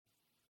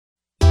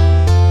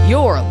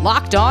You're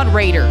Locked On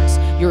Raiders,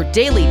 your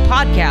daily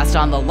podcast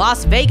on the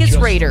Las Vegas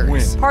Raiders.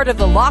 Win. Part of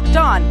the Locked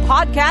On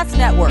Podcast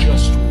Network.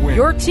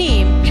 Your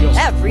team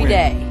every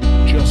day.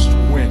 Just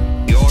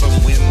win. The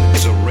autumn wind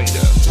is a raider,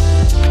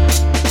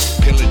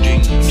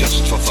 pillaging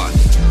just for fun.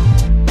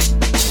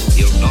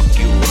 He'll knock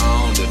you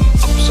round and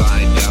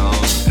upside down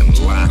and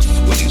laugh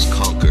when he's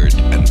conquered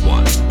and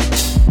won.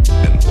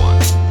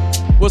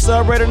 What's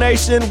up, Raider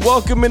Nation?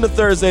 Welcome into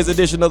Thursday's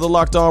edition of the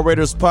Locked On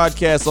Raiders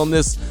podcast on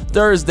this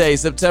Thursday,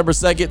 September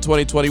 2nd,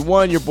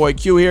 2021. Your boy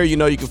Q here. You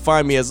know you can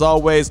find me as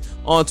always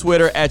on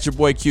Twitter at your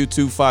boy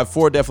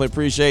Q254. Definitely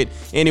appreciate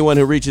anyone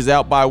who reaches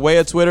out by way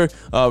of Twitter.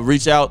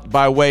 Reach out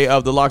by way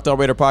of the Locked On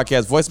Raider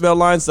podcast voicemail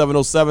line,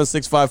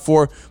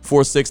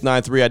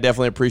 707-654-4693. I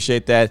definitely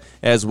appreciate that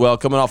as well.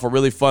 Coming off a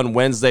really fun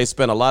Wednesday,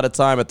 spent a lot of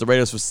time at the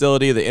Raiders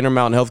facility, the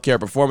Intermountain Healthcare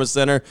Performance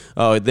Center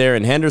there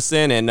in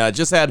Henderson, and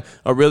just had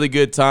a really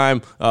good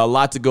time. A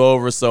lot to go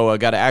over, so I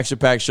got an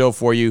action-packed show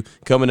for you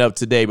coming up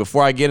today.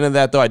 Before I get into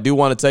that, though, I do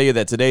want to tell you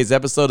that today's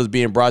episode is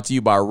being brought to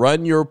you by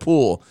Run Your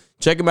Pool.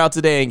 Check them out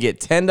today and get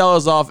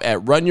 $10 off at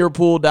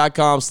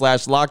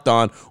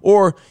runyourpool.com/lockedon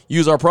or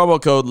use our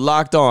promo code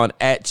LOCKEDON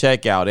at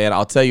checkout. And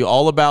I'll tell you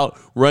all about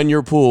Run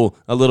Your Pool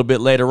a little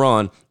bit later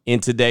on in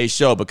today's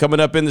show. But coming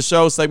up in the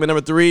show, segment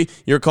number 3,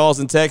 your calls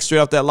and texts straight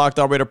off that Locked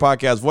On Raider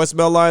podcast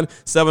voicemail line,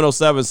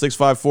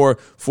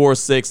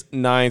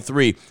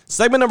 707-654-4693.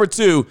 Segment number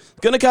 2,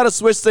 going to kind of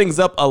switch things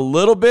up a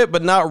little bit,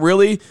 but not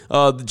really.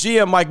 The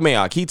GM Mike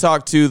Mayock, he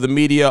talked to the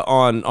media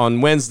on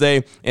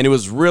Wednesday, and it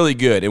was really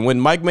good. And when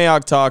Mike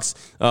Mayock talks,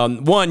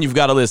 one, you've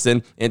got to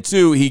listen, and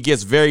two, he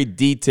gets very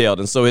detailed.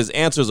 And so his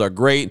answers are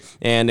great.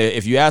 And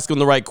if you ask him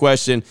the right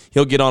question,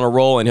 he'll get on a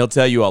roll and he'll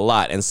tell you a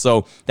lot. And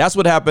so that's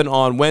what happened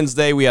on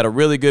Wednesday. We had a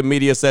really good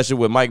media session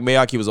with Mike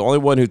Mayock. He was the only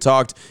one who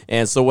talked.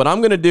 And so what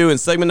I'm going to do in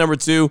segment number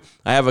 2,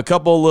 I have a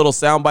couple little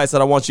sound bites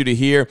that I want you to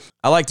hear.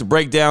 I like to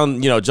break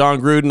down, John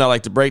Gruden. I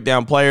like to break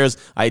down players.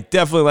 I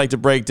definitely like to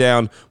break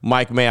down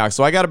Mike Mayock.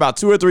 So I got about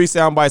 2 or 3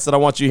 sound bites that I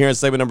want you to hear in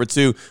segment number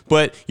 2.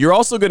 But you're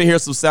also going to hear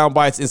some sound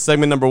bites in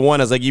segment number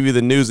 1 as I give you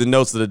the news and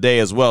notes of the day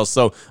as well.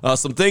 So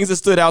some things that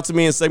stood out to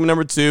me in segment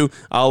number 2,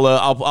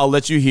 I'll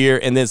let you hear.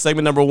 And then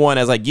segment number 1,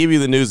 as I give you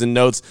the news and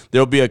notes,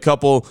 there'll be a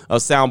couple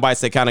of sound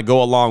bites that kind of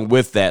go along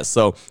with that.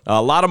 So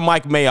a lot of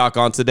Mike Mayock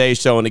on today's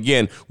show. And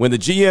again, when the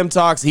GM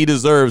talks, he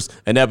deserves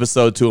an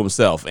episode to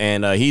himself.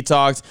 And he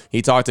talked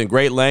in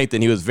great length,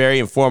 and he was very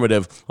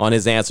informative on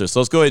his answers. So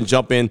let's go ahead and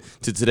jump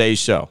into today's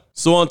show.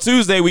 So on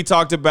Tuesday, we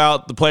talked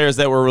about the players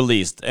that were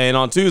released. And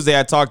on Tuesday,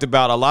 I talked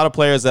about a lot of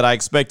players that I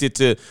expected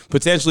to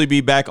potentially be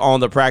back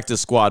on the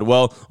practice squad.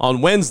 Well,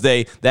 on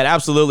Wednesday, that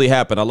absolutely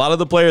happened. A lot of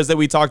the players that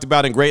we talked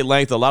about in great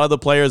length, a lot of the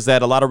players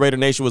that a lot of Raider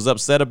Nation was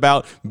upset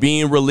about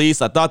being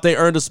released, I thought they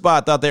earned a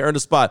spot.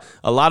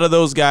 A lot of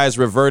those guys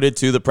reverted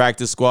to the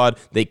practice squad.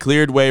 They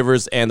cleared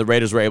waivers, and the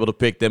Raiders were able to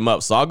pick them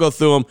up. So I'll go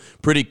through them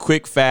pretty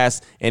quick,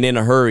 fast, and in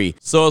a hurry.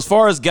 So as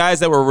far as guys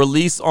that were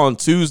released on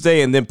Tuesday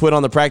and then put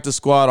on the practice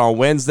squad on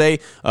Wednesday,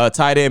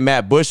 tight end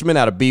Matt Bushman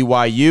out of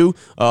BYU,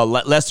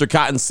 Lester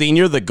Cotton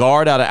Sr., the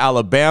guard out of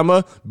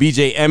Alabama,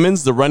 B.J.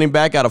 Emmons, the running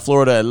back out of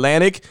Florida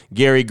Atlantic,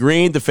 Gary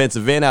Green,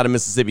 defensive end out of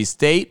Mississippi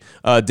State,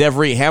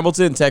 Devery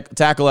Hamilton,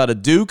 tackle out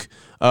of Duke.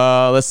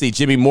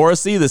 Jimmy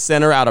Morrissey, the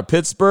center out of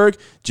Pittsburgh,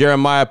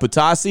 Jeremiah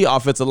Putasi,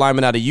 offensive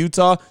lineman out of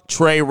Utah,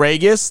 Trey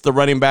Regis, the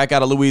running back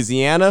out of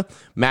Louisiana,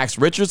 Max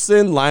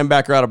Richardson,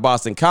 linebacker out of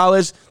Boston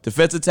College,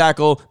 defensive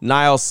tackle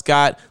Niles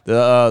Scott,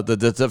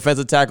 the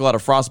defensive tackle out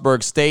of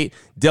Frostburg State,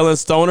 Dylan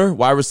Stoner,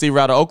 wide receiver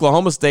out of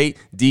Oklahoma State,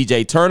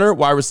 DJ Turner,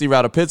 wide receiver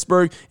out of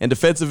Pittsburgh, and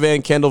defensive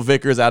end Kendall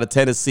Vickers out of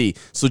Tennessee.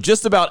 So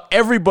just about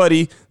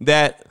everybody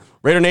that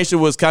Raider Nation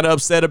was kind of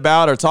upset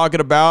about or talking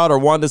about or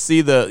wanted to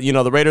see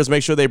the Raiders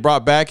make sure they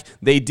brought back,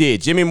 they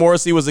did. Jimmy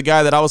Morrissey was a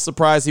guy that I was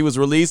surprised he was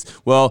released.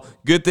 Well,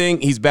 good thing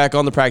he's back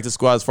on the practice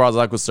squad as far as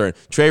I'm concerned.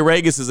 Trey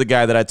Regis is a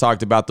guy that I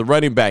talked about, the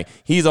running back.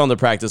 He's on the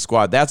practice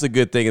squad. That's a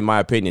good thing in my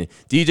opinion.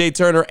 DJ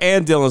Turner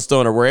and Dylan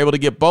Stoner were able to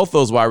get both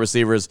those wide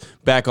receivers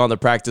back on the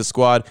practice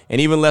squad. And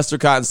even Lester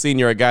Cotton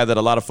Sr., a guy that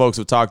a lot of folks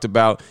have talked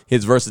about,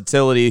 his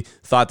versatility,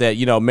 thought that,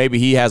 maybe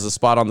he has a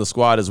spot on the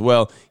squad as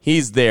well.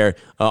 He's there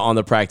on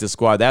the practice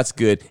squad. That's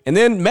good. And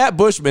then Matt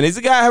Bushman, he's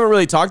a guy I haven't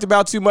really talked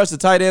about too much, the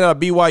tight end out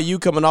of BYU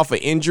coming off an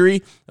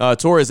injury,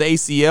 tore his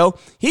ACL.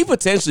 He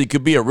potentially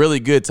could be a really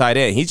good tight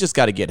end. He's just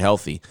got to get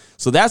healthy.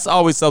 So that's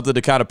always something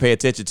to kind of pay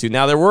attention to.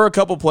 Now, there were a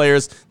couple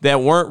players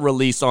that weren't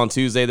released on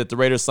Tuesday that the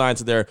Raiders signed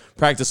to their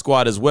practice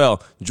squad as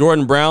well.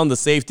 Jordan Brown, the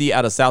safety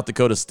out of South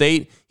Dakota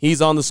State,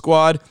 he's on the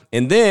squad.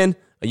 And then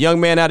a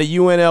young man out of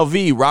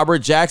UNLV, Robert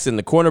Jackson,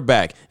 the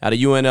cornerback out of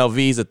UNLV.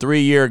 He's a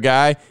 3-year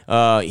guy.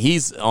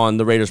 He's on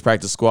the Raiders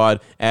practice squad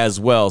as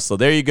well. So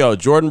there you go.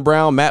 Jordan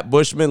Brown, Matt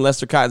Bushman,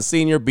 Lester Cotton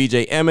Sr.,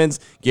 B.J. Emmons,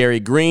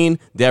 Gary Green,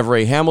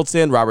 Devery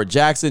Hamilton, Robert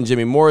Jackson,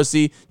 Jimmy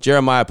Morrissey,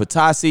 Jeremiah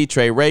Putasi,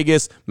 Trey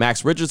Regis,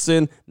 Max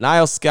Richardson,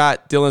 Niles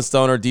Scott, Dylan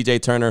Stoner,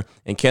 DJ Turner,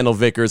 and Kendall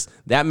Vickers.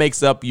 That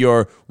makes up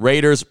your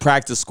Raiders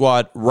practice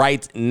squad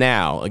right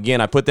now. Again,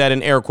 I put that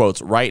in air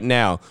quotes, right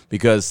now,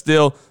 because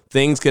still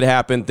things could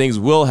happen. Things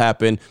will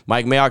happen.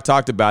 Mike Mayock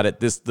talked about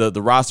it.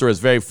 The roster is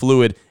very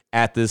fluid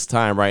at this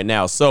time right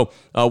now. So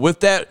with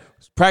that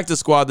practice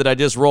squad that I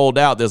just rolled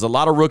out, there's a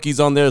lot of rookies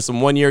on there,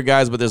 some one-year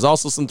guys, but there's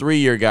also some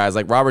 3-year guys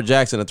like Robert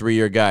Jackson, a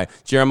 3-year guy,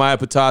 Jeremiah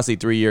Patasi,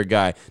 3-year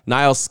guy,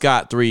 Niles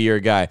Scott, 3-year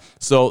guy.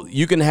 So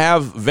you can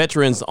have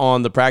veterans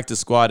on the practice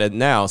squad at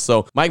now.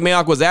 So Mike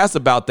Mayock was asked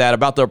about that,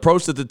 about the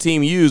approach that the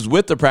team used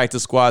with the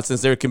practice squad,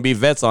 since there can be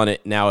vets on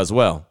it now as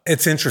well.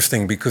 It's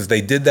interesting because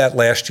they did that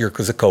last year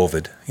because of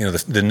COVID. You know,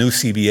 the new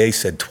CBA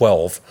said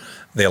 12.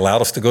 They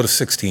allowed us to go to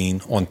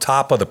 16. On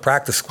top of the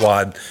practice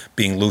squad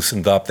being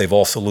loosened up, they've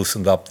also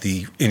loosened up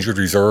the injured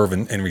reserve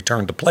and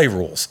return to play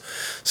rules.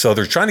 So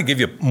they're trying to give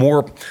you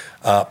more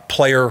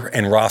player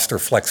and roster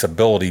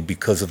flexibility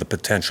because of the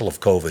potential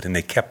of COVID, and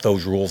they kept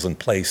those rules in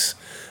place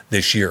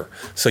this year.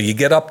 So you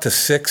get up to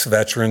 6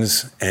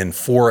 veterans and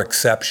 4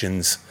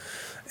 exceptions,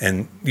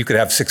 and you could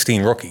have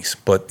 16 rookies,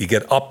 but you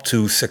get up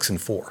to 6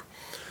 and 4.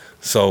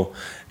 So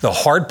the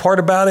hard part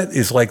about it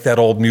is like that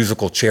old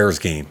musical chairs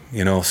game,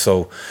 you know.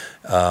 So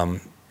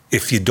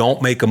if you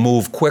don't make a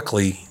move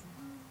quickly,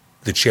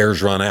 the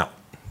chairs run out.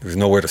 There's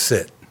nowhere to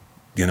sit,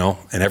 you know,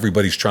 and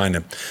everybody's trying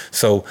to.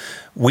 So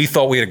we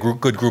thought we had a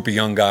good group of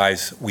young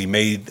guys. We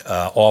made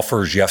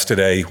offers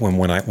yesterday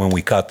when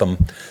we cut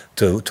them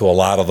to a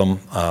lot of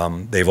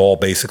them. They've all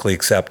basically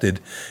accepted.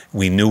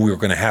 We knew we were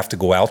going to have to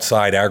go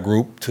outside our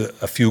group to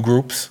a few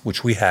groups,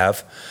 which we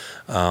have.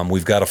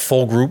 We've got a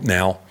full group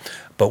now.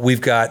 But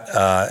we've got,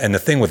 and the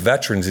thing with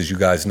veterans, as you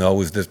guys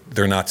know, is that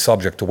they're not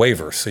subject to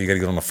waivers. So you got to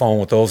get on the phone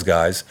with those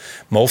guys.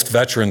 Most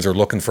veterans are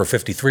looking for a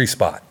 53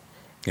 spot,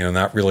 you know,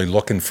 not really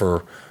looking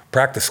for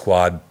practice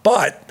squad.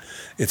 But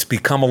it's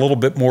become a little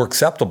bit more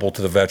acceptable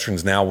to the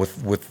veterans now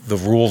with the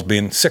rules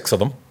being 6 of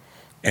them,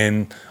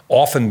 and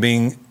often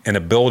being an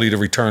ability to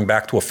return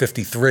back to a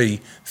 53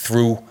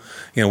 through,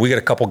 you know, we got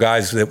a couple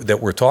guys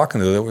that we're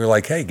talking to that we're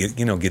like, hey, get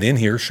in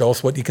here, show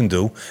us what you can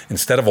do.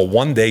 Instead of a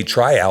 1-day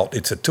tryout,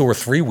 it's a 2 or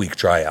 3 week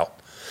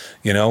tryout,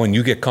 you know, and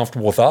you get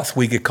comfortable with us,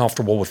 we get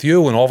comfortable with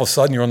you, and all of a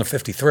sudden you're on the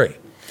 53.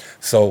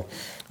 So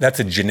that's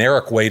a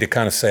generic way to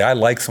kind of say, I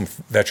like some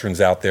veterans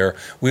out there.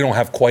 We don't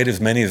have quite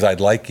as many as I'd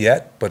like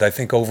yet, but I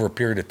think over a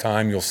period of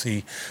time, you'll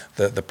see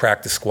the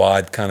practice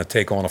squad kind of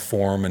take on a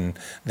form and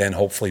then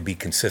hopefully be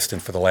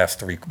consistent for the last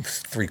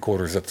three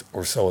quarters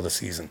or so of the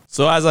season.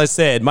 So as I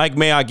said, Mike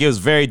Mayock gives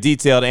very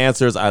detailed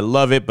answers. I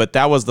love it, but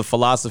that was the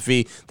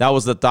philosophy. That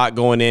was the thought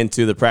going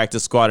into the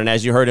practice squad. And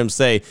as you heard him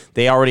say,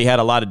 they already had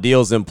a lot of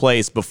deals in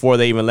place before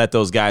they even let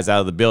those guys out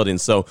of the building.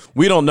 So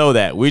we don't know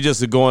that. We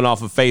just are going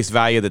off of face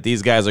value that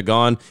these guys are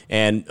gone,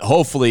 and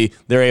hopefully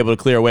they're able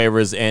to clear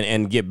waivers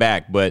and get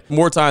back. But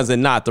more times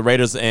than not, the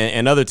Raiders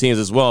and other teams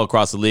as well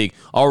across the league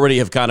already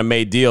have kind of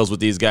made deals with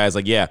these guys.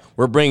 Like, yeah,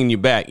 we're bringing you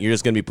back. You're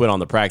just going to be put on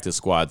the practice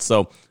squad.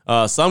 So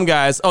some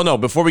guys,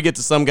 before we get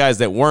to some guys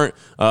that weren't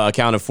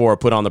accounted for or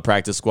put on the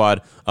practice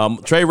squad,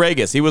 Trey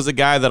Regis, he was a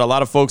guy that a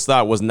lot of folks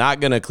thought was not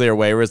going to clear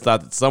waivers,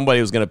 thought that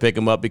somebody was going to pick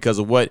him up because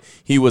of what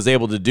he was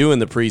able to do in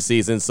the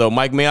preseason. So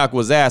Mike Mayock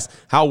was asked,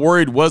 how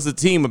worried was the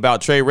team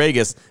about Trey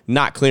Regis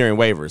not clearing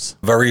waivers?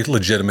 Very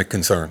legitimate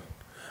concern.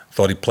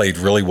 Thought he played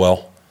really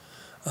well,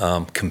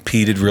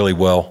 competed really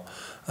well.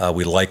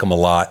 We like him a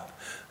lot.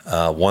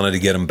 Wanted to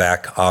get him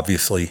back,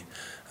 obviously.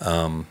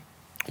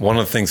 One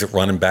of the things that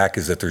running back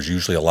is that there's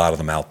usually a lot of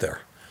them out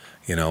there,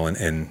 you know,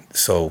 and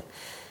so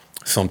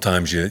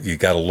sometimes you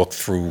got to look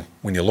through,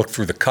 when you look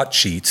through the cut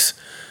sheets,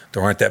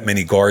 there aren't that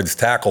many guards,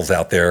 tackles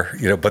out there,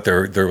 you know, but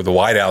they're the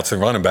wideouts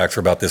and running backs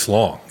are about this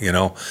long, you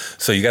know,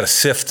 so you got to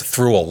sift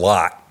through a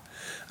lot.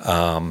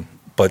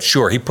 But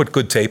sure, he put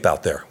good tape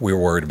out there. We were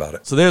worried about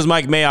it. So there's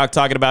Mike Mayock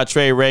talking about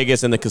Trey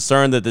Regis and the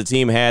concern that the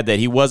team had that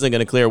he wasn't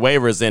going to clear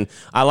waivers. And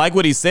I like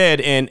what he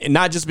said, and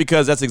not just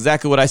because that's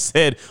exactly what I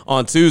said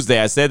on Tuesday.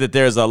 I said that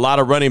there's a lot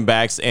of running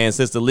backs, and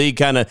since the league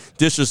kind of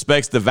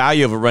disrespects the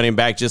value of a running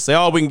back, just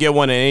say, we can get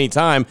one at any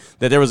time,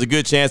 that there was a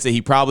good chance that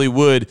he probably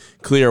would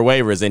clear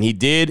waivers. And he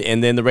did,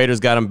 and then the Raiders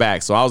got him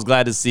back. So I was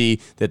glad to see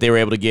that they were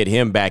able to get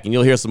him back. And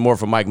you'll hear some more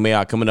from Mike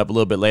Mayock coming up a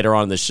little bit later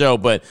on in the show.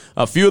 But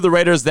a few of the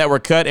Raiders that were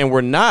cut and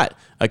were not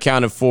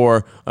accounted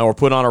for or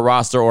put on a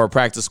roster or a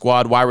practice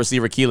squad: wide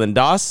receiver Keelan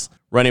Doss,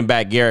 running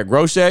back Garrett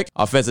Groshek,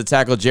 offensive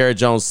tackle Jared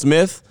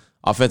Jones-Smith,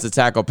 offensive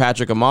tackle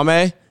Patrick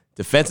Amame,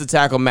 defensive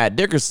tackle Matt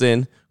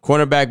Dickerson,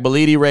 cornerback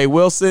Belidi Ray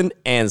Wilson,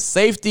 and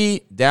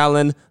safety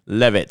Dallin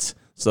Levitt.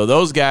 So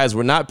those guys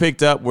were not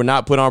picked up, were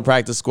not put on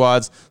practice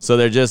squads, so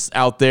they're just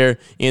out there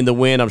in the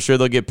wind. I'm sure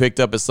they'll get picked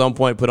up at some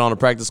point, put on a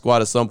practice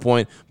squad at some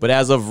point. But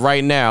as of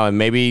right now, and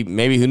maybe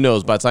who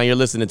knows, by the time you're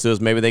listening to us,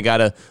 maybe they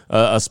got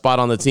a spot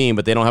on the team,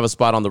 but they don't have a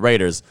spot on the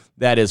Raiders.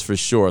 That is for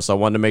sure. So I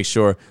wanted to make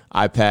sure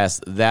I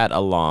passed that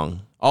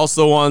along.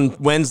 Also on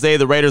Wednesday,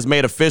 the Raiders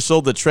made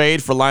official the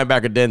trade for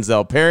linebacker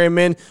Denzel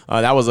Perryman.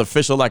 That was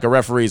official like a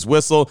referee's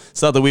whistle,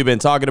 something we've been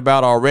talking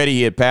about already.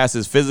 He had passed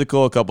his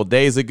physical a couple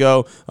days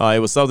ago. It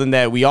was something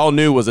that we all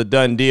knew was a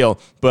done deal,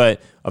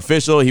 but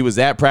official. He was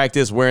at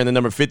practice wearing the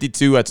number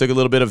 52. I took a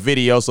little bit of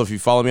video, so if you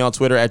follow me on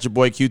Twitter at your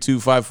boy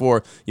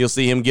Q254, you'll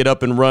see him get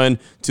up and run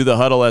to the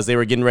huddle as they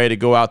were getting ready to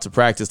go out to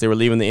practice. They were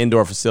leaving the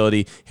indoor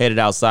facility, headed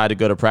outside to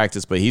go to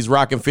practice, but he's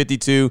rocking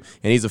 52,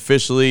 and he's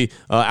officially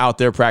out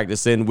there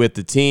practicing with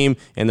the team.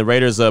 And the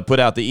Raiders put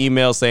out the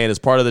email saying as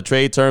part of the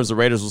trade terms, the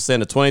Raiders will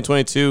send a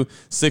 2022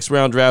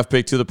 6th-round draft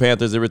pick to the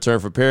Panthers in return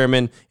for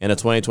Perriman and a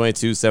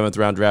 2022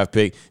 7th-round draft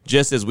pick,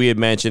 just as we had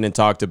mentioned and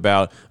talked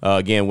about,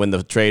 again, when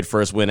the trade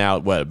first went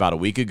out, about a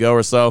week ago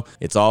or so.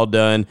 It's all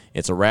done.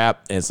 It's a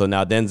wrap. And so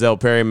now Denzel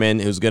Perryman,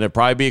 who's going to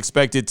probably be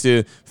expected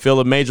to fill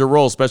a major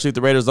role, especially if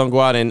the Raiders don't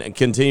go out and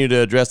continue to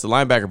address the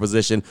linebacker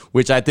position,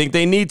 which I think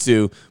they need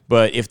to.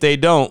 But if they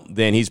don't,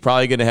 then he's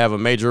probably going to have a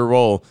major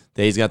role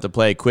that he's got to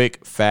play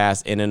quick,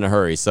 fast, and in a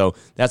hurry. So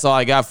that's all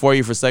I got for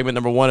you for segment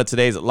number 1 of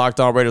today's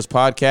Locked On Raiders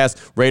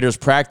podcast. Raiders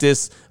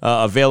practice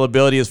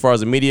availability as far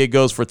as the media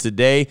goes for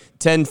today,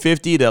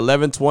 10:50 to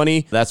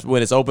 11:20. That's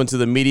when it's open to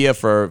the media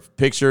for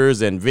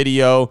pictures and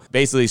video,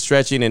 basically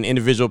stretching and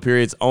individual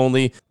periods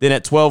only. Then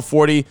at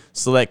 12:40,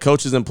 select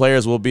coaches and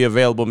players will be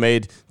available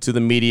made to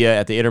the media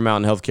at the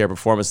Intermountain Healthcare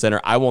Performance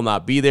Center. I will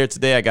not be there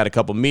today. I got a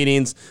couple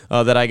meetings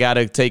that I got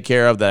to take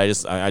care of that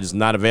I just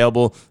not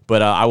available,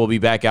 but I will be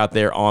back out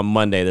there on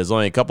Monday. There's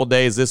only a couple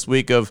days this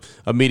week of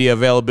media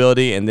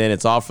availability, and then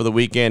it's off for the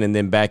weekend, and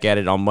then back at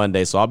it on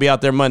Monday. So I'll be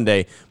out there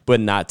Monday, but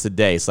not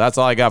today. So that's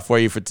all I got for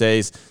you for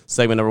today's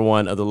segment number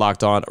 1 of the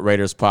Locked On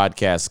Raiders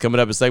podcast. Coming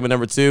up in segment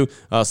number 2,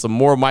 some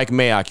more Mike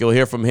Mayock. You'll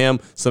hear from him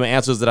some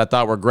answers that I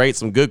thought were great,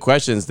 some good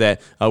questions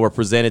that were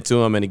presented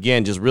to him, and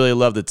again, just really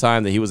love the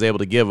time that he was able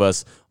to give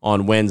us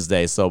on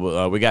Wednesday.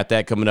 So we got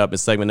that coming up in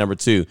segment number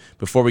 2.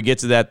 Before we get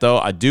to that, though,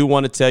 I do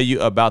want to tell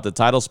you about the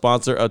title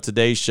sponsor of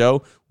today's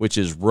show, which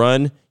is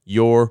Run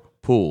Your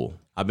Pool.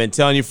 I've been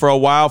telling you for a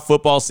while,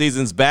 football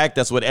season's back.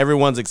 That's what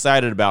everyone's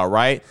excited about,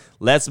 right?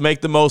 Let's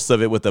make the most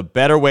of it with a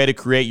better way to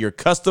create your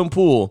custom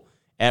pool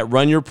at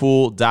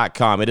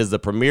runyourpool.com. It is the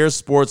premier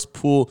sports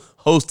pool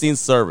hosting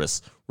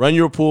service. Run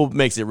Your Pool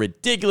makes it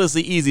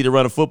ridiculously easy to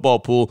run a football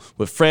pool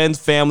with friends,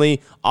 family,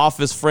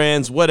 office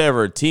friends,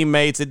 whatever,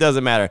 teammates, it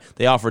doesn't matter.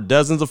 They offer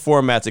dozens of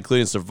formats,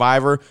 including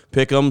Survivor,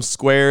 Pick'em,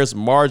 Squares,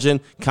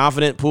 Margin,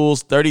 Confident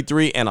Pools,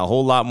 33, and a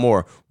whole lot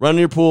more. Run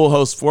Your Pool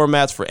hosts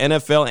formats for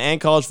NFL and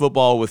college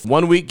football with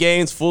one-week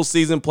games, full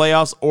season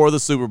playoffs, or the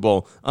Super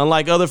Bowl.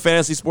 Unlike other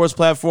fantasy sports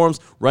platforms,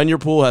 Run Your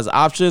Pool has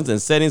options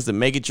and settings to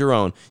make it your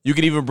own. You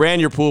can even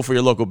brand your pool for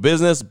your local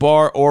business,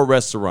 bar, or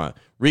restaurant.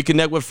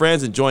 Reconnect with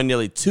friends and join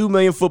nearly 2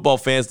 million football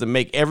fans to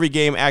make every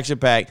game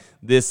action-packed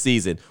this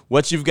season.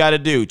 What you've got to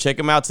do, check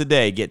them out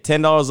today. Get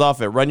 $10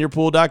 off at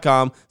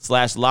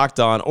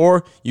runyourpool.com/lockedon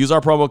or use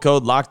our promo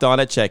code LOCKEDON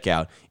at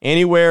checkout.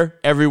 Anywhere,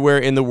 everywhere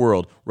in the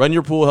world. Run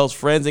Your Pool helps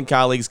friends and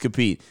colleagues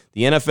compete.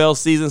 The NFL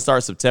season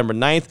starts September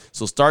 9th,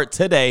 so start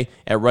today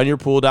at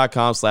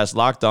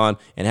runyourpool.com/lockedon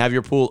and have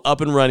your pool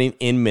up and running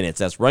in minutes.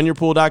 That's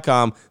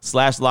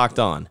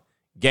runyourpool.com/lockedon.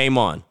 Game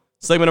on.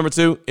 Segment number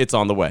 2, it's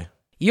on the way.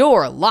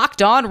 Your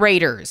Locked On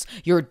Raiders,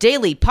 your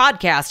daily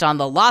podcast on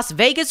the Las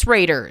Vegas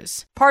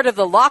Raiders. Part of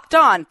the Locked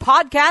On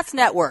Podcast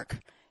Network,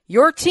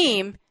 your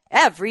team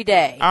every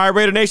day. All right,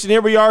 Raider Nation,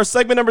 here we are.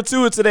 Segment number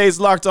 2 of today's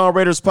Locked On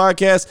Raiders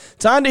podcast.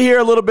 Time to hear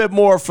a little bit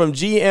more from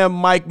GM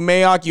Mike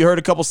Mayock. You heard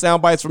a couple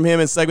sound bites from him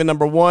in segment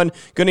number 1.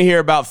 Going to hear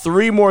about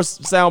 3 more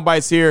sound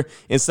bites here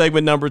in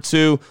segment number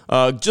 2.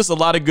 Just a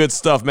lot of good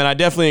stuff, man. I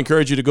definitely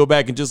encourage you to go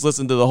back and just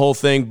listen to the whole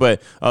thing.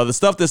 But the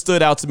stuff that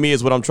stood out to me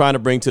is what I'm trying to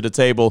bring to the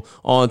table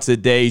on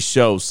today's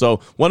show. So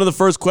one of the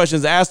first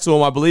questions asked to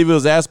him, I believe it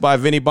was asked by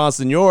Vinny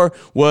Bonsignor,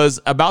 was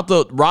about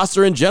the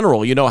roster in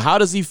general. You know, how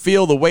does he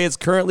feel the way it's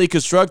currently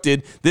constructed?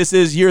 This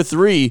is year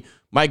 3,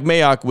 Mike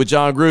Mayock with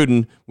John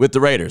Gruden with the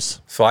Raiders.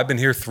 So I've been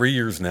here 3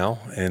 years now,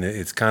 and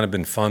it's kind of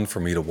been fun for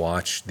me to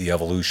watch the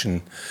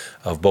evolution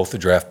of both the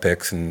draft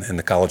picks and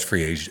the college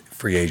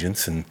free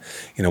agents, and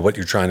you know what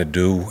you're trying to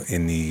do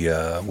in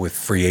the with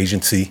free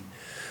agency.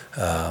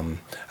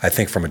 I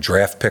think from a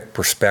draft pick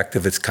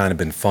perspective, it's kind of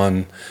been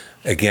fun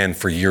again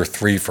for year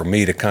 3 for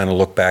me to kind of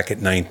look back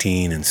at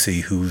 19 and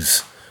see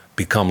who's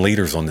become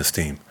leaders on this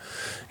team.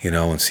 You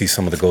know, and see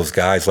some of those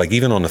guys, like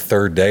even on the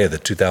 3rd day of the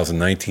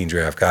 2019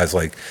 draft, guys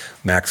like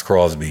Max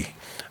Crosby,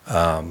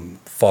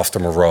 Foster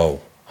Moreau,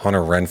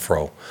 Hunter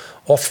Renfrow,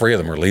 all 3 of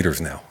them are leaders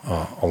now,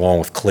 along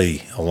with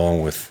Klee,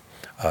 along with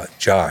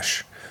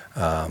Josh.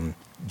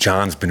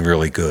 John's been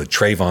really good.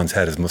 Trayvon's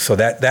had his, so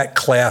that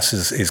class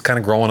is kind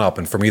of growing up,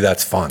 and for me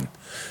that's fun.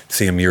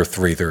 See them year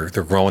 3, they're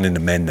growing into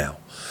men now.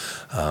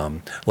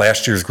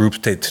 Last year's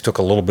group took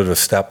a little bit of a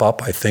step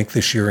up, I think,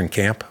 this year in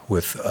camp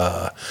with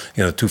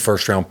 2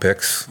 first-round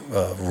picks.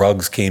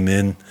 Ruggs came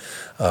in,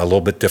 a little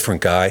bit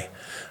different guy.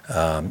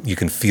 You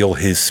can feel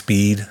his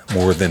speed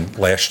more than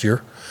last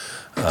year.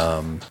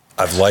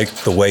 I've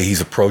liked the way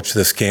he's approached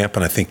this camp,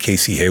 and I think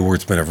Casey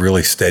Hayward's been a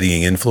really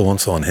steadying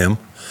influence on him.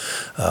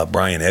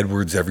 Brian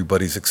Edwards,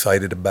 everybody's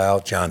excited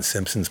about. John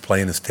Simpson's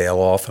playing his tail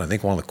off, and I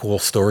think one of the cool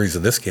stories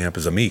of this camp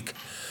is Amik.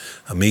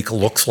 Amik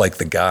looks like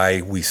the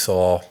guy we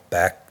saw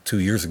back 2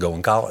 years ago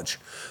in college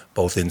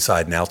both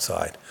inside and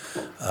outside.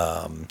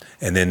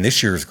 And then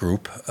this year's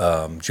group,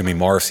 Jimmy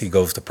Morrissey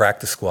goes to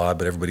practice squad,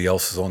 but everybody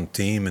else is on the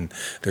team, and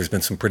there's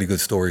been some pretty good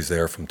stories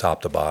there from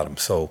top to bottom.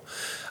 So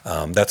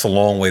that's a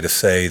long way to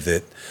say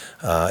that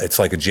it's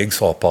like a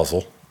jigsaw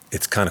puzzle.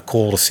 It's kind of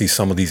cool to see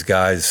some of these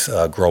guys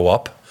grow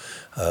up.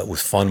 It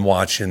was fun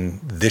watching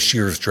this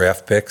year's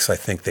draft picks. I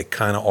think they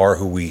kind of are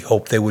who we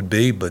hoped they would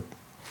be, but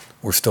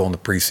we're still in the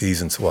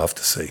preseason, so we'll have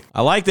to see.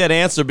 I like that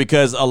answer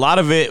because a lot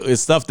of it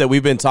is stuff that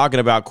we've been talking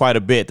about quite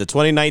a bit. The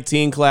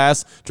 2019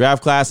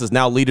 draft class is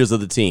now leaders of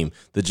the team.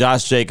 The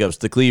Josh Jacobs,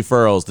 the Cleve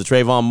Furrows, the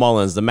Trayvon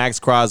Mullins, the Max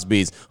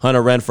Crosbys,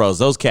 Hunter Renfrows,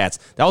 those cats.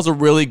 That was a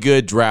really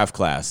good draft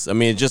class. I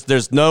mean,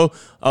 there's no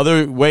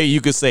other way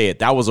you could say it.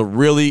 That was a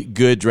really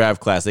good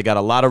draft class. They got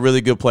a lot of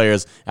really good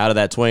players out of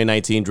that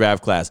 2019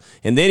 draft class.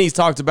 And then he's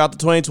talked about the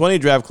 2020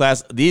 draft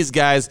class. These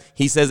guys,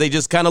 he says they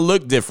just kind of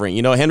look different.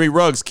 You know, Henry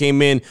Ruggs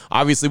came in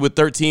obviously with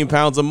 13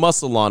 pounds of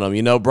muscle on him.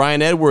 You know,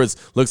 Brian Edwards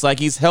looks like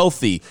he's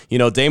healthy. You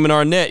know, Damon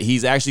Arnett,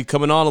 he's actually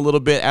coming on a little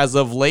bit as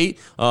of late.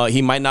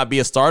 He might not be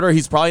a starter.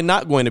 He's probably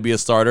not going to be a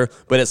starter,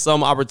 but at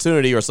some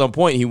opportunity or some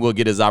point he will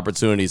get his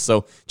opportunities.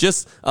 So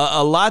just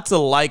a lot to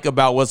like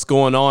about what's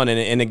going on.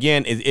 And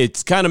again,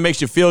 it's kind of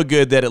makes you feel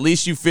good that at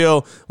least you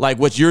feel like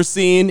what you're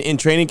seeing in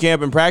training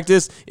camp and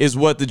practice is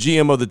what the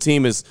GM of the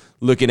team is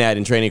looking at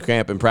in training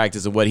camp and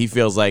practice and what he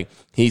feels like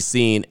he's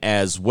seeing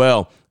as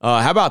well.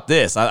 How about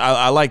this?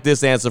 I like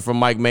this answer from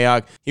Mike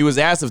Mayock. He was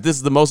asked if this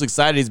is the most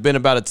excited he's been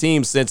about a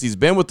team since he's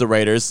been with the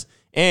Raiders.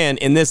 And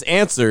in this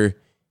answer,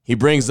 he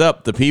brings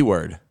up the P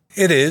word.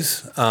 It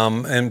is.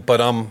 But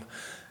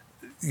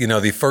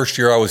the first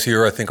year I was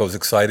here, I think I was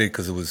excited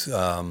because it was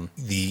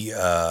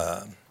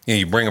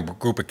you bring a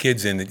group of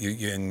kids in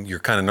and you're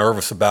kind of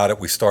nervous about it.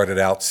 We started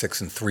out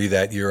 6-3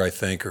 that year, I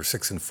think, or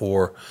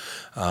 6-4,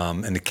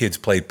 and the kids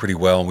played pretty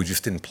well, and we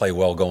just didn't play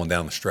well going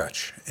down the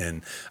stretch.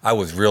 And I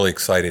was really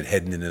excited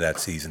heading into that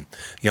season.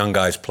 Young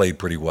guys played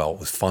pretty well. It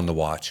was fun to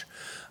watch.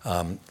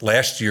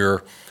 Last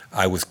year,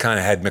 I was kind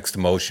of had mixed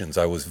emotions.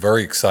 I was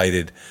very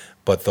excited,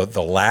 but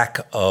the lack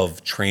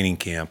of training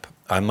camp,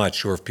 I'm not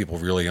sure if people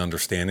really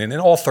understand it.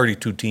 And all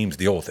 32 teams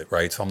deal with it,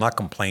 right? So I'm not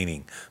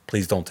complaining.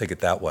 Please don't take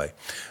it that way.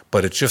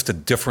 But it's just a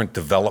different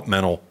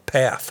developmental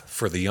path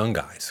for the young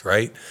guys,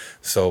 right?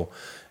 So,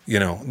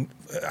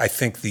 I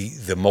think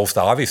the most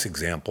obvious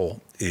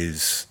example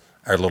is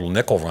our little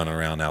nickel running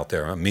around out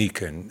there,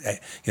 Meek. And,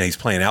 he's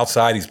playing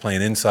outside, he's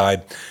playing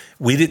inside.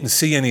 We didn't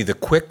see any of the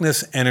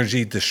quickness,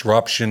 energy,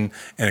 disruption,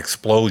 and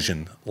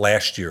explosion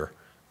last year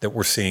that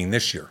we're seeing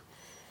this year.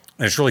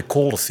 And it's really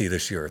cool to see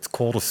this year. It's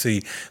cool to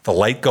see the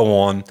light go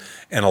on.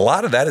 And a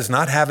lot of that is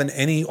not having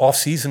any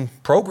off-season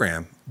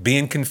program,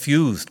 being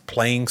confused,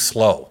 playing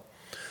slow.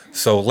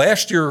 So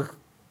last year,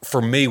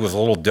 for me, was a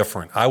little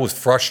different. I was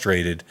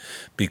frustrated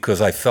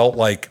because I felt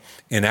like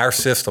in our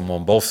system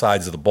on both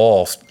sides of the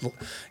ball,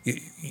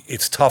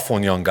 it's tough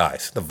on young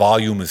guys. The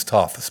volume is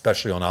tough,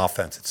 especially on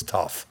offense. It's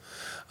tough.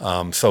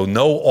 So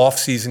no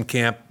off-season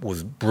camp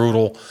was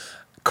brutal.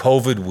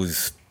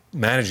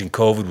 Managing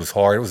COVID was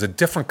hard. It was a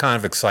different kind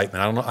of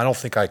excitement. I don't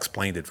think I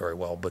explained it very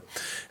well, but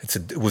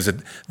it was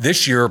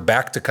this year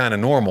back to kind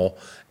of normal,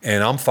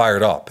 and I'm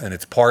fired up. And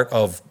it's part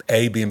of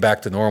A, being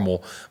back to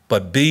normal,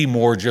 but B,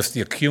 more just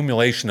the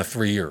accumulation of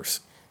 3 years.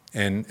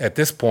 And at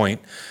this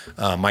point,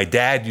 my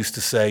dad used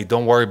to say,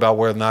 "Don't worry about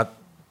whether or not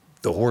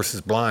the horse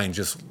is blind.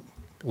 Just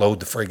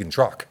load the friggin'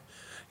 truck."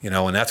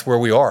 And that's where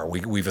we are.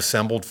 We've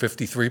assembled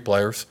 53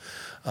 players.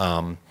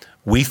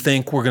 We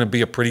think we're going to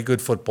be a pretty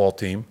good football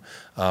team.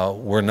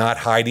 We're not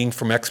hiding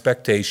from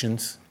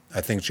expectations.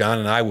 I think John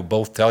and I would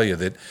both tell you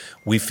that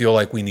we feel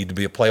like we need to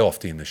be a playoff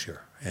team this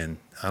year. And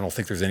I don't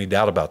think there's any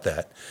doubt about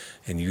that.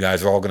 And you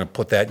guys are all going to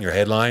put that in your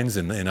headlines,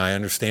 and I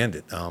understand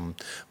it.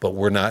 But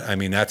we're not. I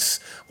mean, that's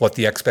what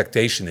the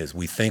expectation is.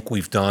 We think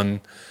we've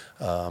done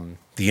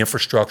the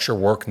infrastructure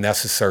work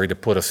necessary to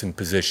put us in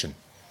position.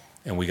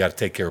 And we got to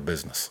take care of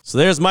business. So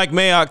there's Mike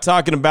Mayock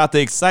talking about the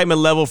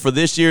excitement level for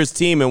this year's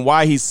team and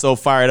why he's so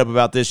fired up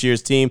about this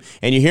year's team.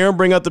 And you hear him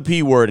bring up the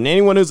P word. And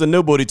anyone who's a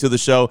newbody to the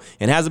show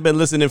and hasn't been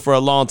listening for a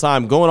long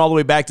time, going all the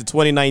way back to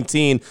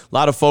 2019, a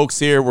lot of folks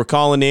here were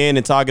calling in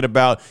and talking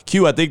about,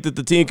 Q, I think that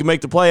the team can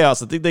make the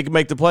playoffs. I think they can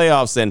make the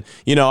playoffs. And,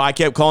 I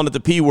kept calling it the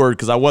P word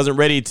because I wasn't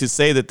ready to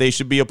say that they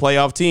should be a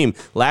playoff team.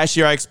 Last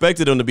year, I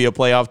expected them to be a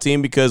playoff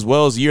team because,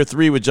 well, it was year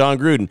 3 with John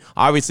Gruden.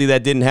 Obviously,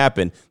 that didn't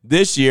happen.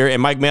 This year, and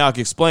Mike Mayock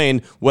explained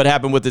what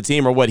happened with the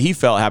team or what he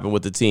felt happened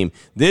with the team.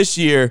 This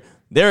year,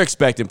 they're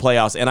expecting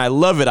playoffs, and I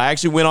love it. I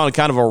actually went on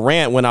kind of a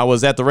rant when I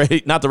was at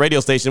not the radio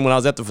station, when I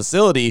was at the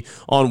facility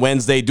on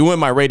Wednesday doing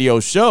my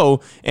radio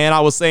show, and I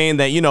was saying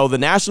that, the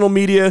national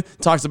media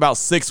talks about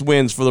 6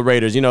 wins for the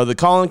Raiders. The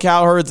Colin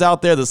Cowherds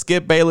out there, the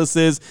Skip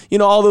Baylesses,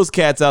 all those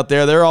cats out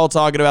there, they're all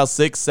talking about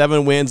 6,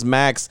 7 wins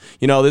max.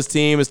 This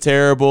team is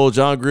terrible.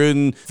 John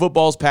Gruden,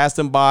 football's passed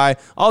him by,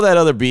 all that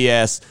other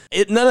BS.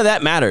 None of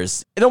that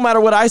matters. It don't matter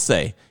what I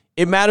say.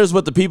 It matters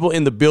what the people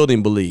in the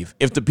building believe.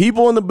 If the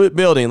people in the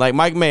building, like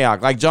Mike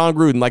Mayock, like John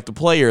Gruden, like the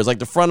players, like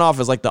the front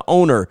office, like the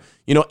owner,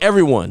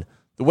 everyone,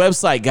 the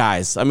website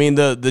guys, I mean,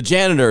 the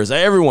janitors,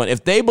 everyone,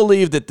 if they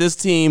believe that this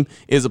team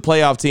is a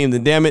playoff team,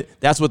 then damn it,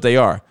 that's what they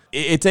are.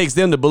 It takes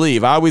them to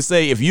believe. I always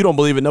say, if you don't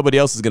believe it, nobody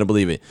else is going to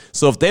believe it.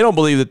 So if they don't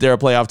believe that they're a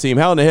playoff team,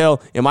 how in the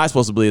hell am I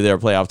supposed to believe they're a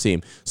playoff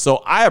team? So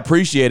I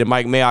appreciated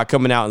Mike Mayock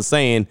coming out and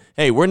saying,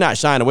 hey, we're not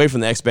shying away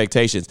from the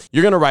expectations.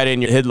 You're going to write it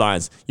in your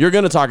headlines. You're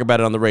going to talk about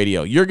it on the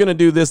radio. You're going to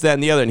do this, that,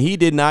 and the other. And he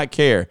did not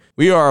care.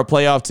 We are a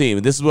playoff team.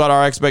 This is what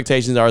our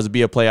expectations are, is to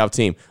be a playoff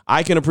team.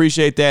 I can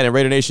appreciate that. And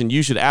Raider Nation,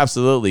 you should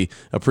absolutely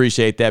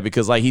appreciate that,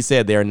 because like he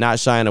said, they are not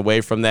shying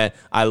away from that.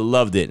 I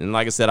loved it. And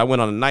like I said, I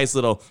went on a nice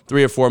little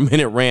 3 or 4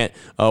 minute rant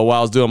while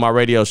I was doing my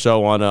radio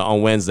show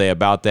on Wednesday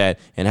about that,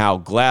 and how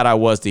glad I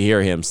was to hear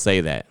him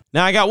say that.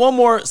 Now, I got one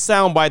more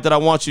soundbite that I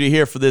want you to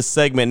hear for this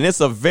segment, and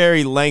it's a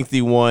very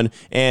lengthy one,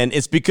 and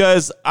it's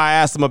because I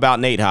asked him about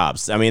Nate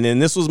Hobbs. I mean,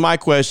 and this was my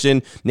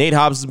question. Nate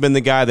Hobbs has been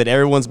the guy that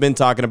everyone's been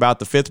talking about,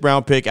 the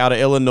 5th-round pick out of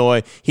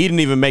Illinois. He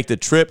didn't even make the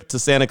trip to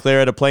Santa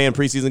Clara to play in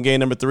preseason game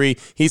number 3.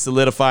 He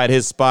solidified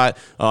his spot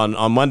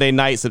on Monday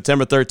night,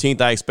 September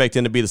 13th. I expect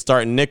him to be the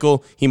starting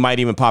nickel. He might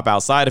even pop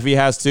outside if he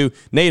has to.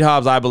 Nate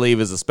Hobbs, I believe,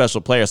 is a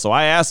special player, so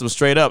I asked him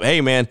straight up, hey,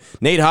 man,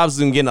 Nate Hobbs has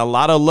been getting a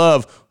lot of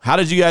love. How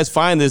did you guys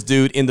find this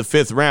dude in the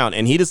 5th round?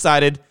 And he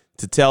decided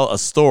to tell a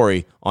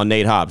story on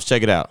Nate Hobbs.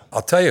 Check it out.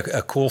 I'll tell you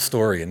a cool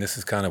story, and this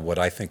is kind of what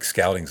I think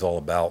scouting's all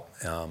about.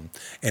 And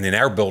in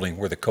our building,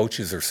 where the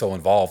coaches are so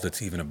involved,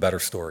 it's even a better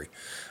story.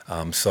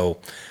 I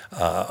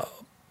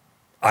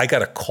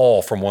got a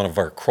call from one of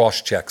our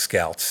cross-check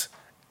scouts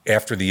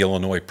after the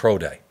Illinois Pro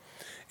Day.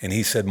 And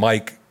he said,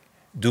 Mike,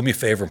 do me a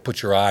favor and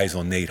put your eyes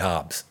on Nate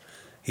Hobbs.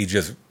 He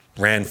just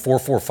ran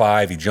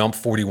 4.45. He jumped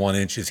 41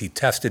 inches. He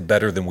tested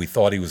better than we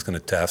thought he was going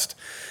to test.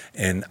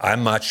 And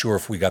I'm not sure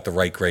if we got the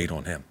right grade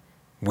on him.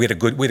 We had a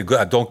good,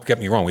 don't get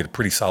me wrong, we had a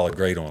pretty solid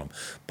grade on him.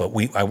 But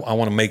I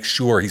want to make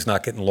sure he's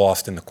not getting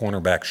lost in the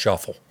cornerback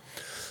shuffle.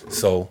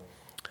 So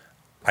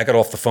I got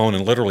off the phone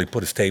and literally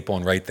put his tape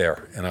on right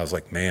there. And I was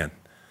like, man,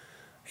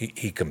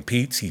 he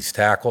competes, he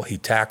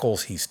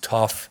tackles, he's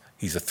tough.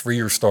 He's a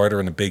 3-year starter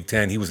in the Big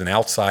Ten. He was an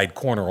outside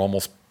corner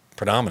almost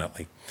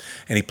predominantly.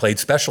 And he played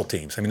special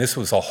teams. I mean, this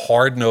was a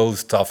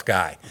hard-nosed, tough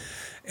guy.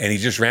 And he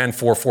just ran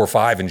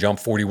 4.45 and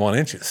jumped 41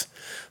 inches.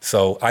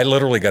 So I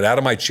literally got out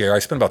of my chair. I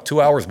spent about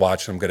 2 hours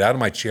watching him, got out of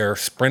my chair,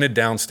 sprinted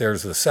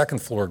downstairs to the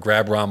second floor,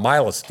 grabbed Ron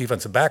Miles,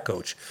 defensive back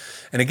coach.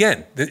 And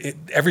again,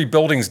 every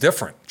building's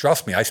different.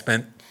 Trust me, I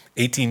spent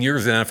 18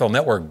 years in NFL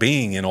Network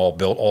being in all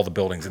the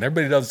buildings, and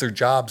everybody does their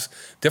jobs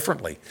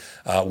differently.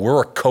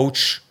 We're a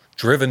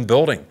coach-driven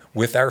building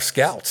with our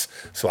scouts.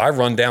 So I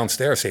run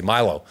downstairs, say,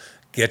 Milo,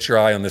 get your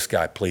eye on this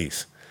guy,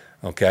 please,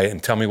 okay,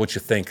 and tell me what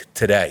you think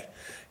today.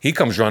 He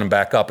comes running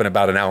back up in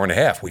about an hour and a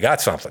half. We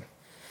got something.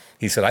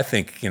 He said, I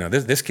think,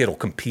 this kid will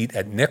compete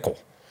at nickel.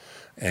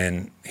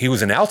 And he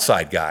was an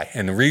outside guy,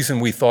 and the reason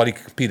we thought he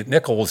could compete at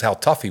nickel was how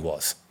tough he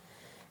was,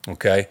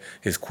 okay?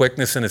 His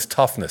quickness and his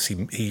toughness.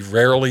 He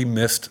rarely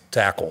missed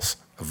tackles.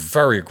 A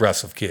very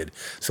aggressive kid.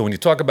 So when you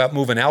talk about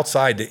moving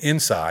outside to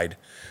inside,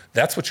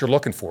 that's what you're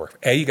looking for.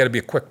 A, you got to be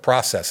a quick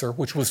processor,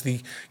 which was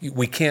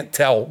we can't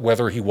tell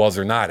whether he was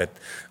or not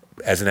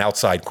as an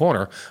outside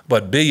corner.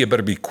 But B, you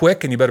better be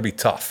quick and you better be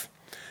tough.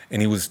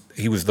 And he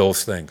was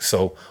those things.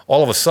 So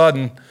all of a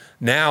sudden,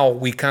 now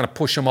we kind of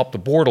push him up the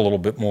board a little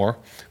bit more.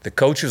 The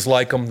coaches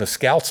like him, the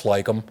scouts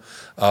like him.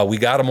 We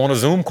got him on a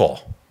Zoom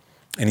call,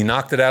 and he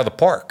knocked it out of the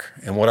park.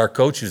 And what our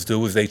coaches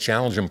do is they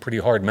challenge him pretty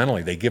hard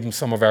mentally. They give him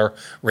some of our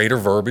Raider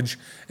verbiage,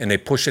 and they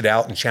push it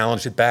out and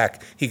challenge it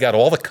back. He got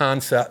all the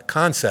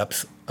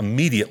concepts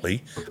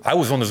immediately. I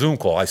was on the Zoom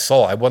call. I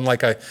saw it. It wasn't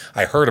like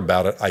I heard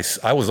about it.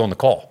 I was on the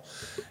call.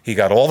 He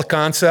got all the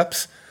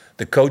concepts.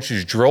 The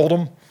coaches drilled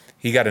him.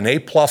 He got an A+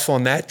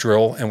 on that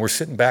drill, and we're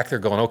sitting back there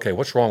going, okay,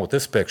 what's wrong with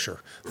this picture?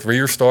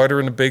 3-year starter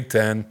in the Big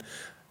Ten,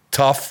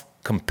 tough,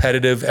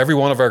 competitive. Every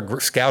one of our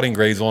scouting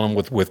grades on him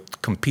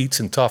with competes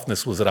and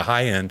toughness was at a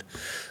high end.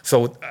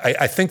 So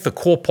I think the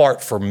cool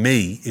part for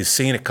me is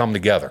seeing it come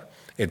together.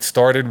 It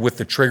started with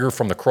the trigger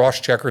from the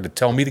cross-checker to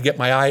tell me to get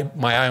my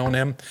eye on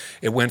him.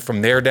 It went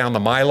from there down to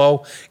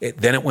Milo.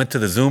 Then it went to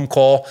the Zoom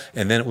call,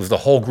 and then it was the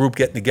whole group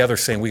getting together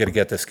saying, we got to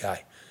get this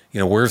guy.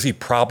 Where's he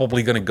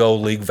probably going to go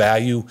league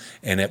value,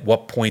 and at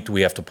what point do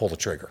we have to pull the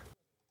trigger?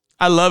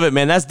 I love it,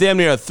 man. That's damn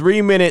near a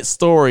 3-minute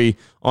story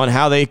on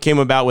how they came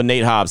about with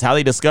Nate Hobbs, how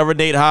they discovered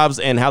Nate Hobbs,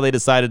 and how they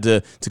decided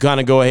to kind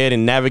of go ahead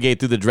and navigate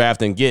through the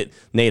draft and get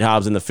Nate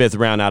Hobbs in the 5th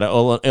round out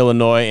of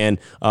Illinois. And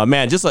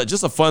man, just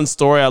a fun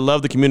story. I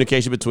love the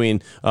communication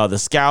between the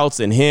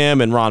scouts and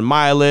him and Ron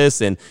Miles,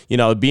 and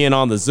being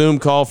on the Zoom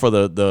call for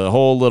the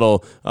whole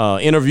little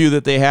interview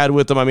that they had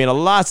with him. I mean,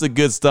 lots of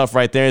good stuff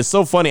right there. It's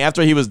so funny.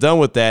 After he was done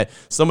with that,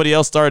 somebody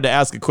else started to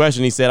ask a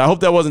question. He said, "I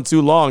hope that wasn't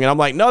too long," and I'm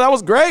like, "No, that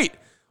was great."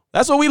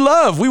 That's what we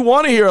love. We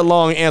want to hear a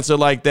long answer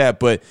like that.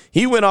 But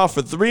he went off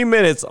for 3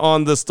 minutes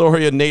on the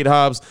story of Nate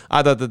Hobbs.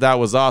 I thought that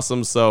was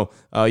awesome. So,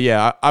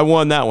 I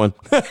won that one.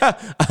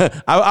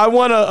 I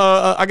won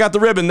I got the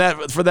ribbon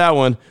for that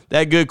one.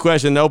 That good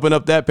question. Open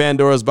up that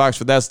Pandora's box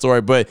for that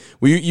story. But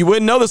you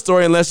wouldn't know the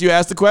story unless you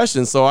asked the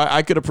question. So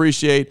I could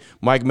appreciate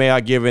Mike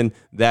Mayock giving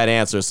that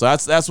answer. So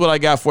that's what I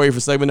got for you for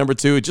segment number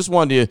 2. Just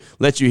wanted to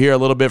let you hear a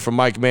little bit from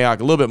Mike Mayock,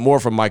 a little bit more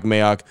from Mike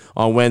Mayock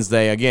on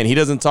Wednesday. Again, he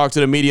doesn't talk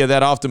to the media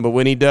that often, but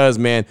when he does,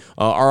 man,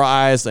 our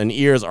eyes and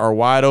ears are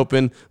wide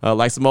open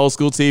like some old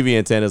school TV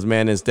antennas,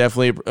 man. It's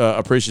definitely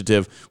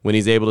appreciative when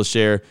he's able to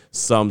share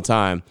some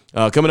time.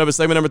 Coming up in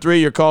segment number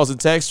 3, your calls and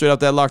texts straight off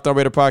that Locked On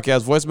Raider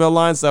podcast voicemail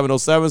line,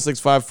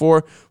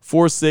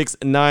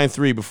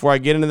 707-654-4693. Before I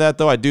get into that,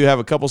 though, I do have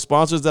a couple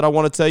sponsors that I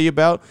want to tell you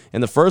about.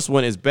 And the first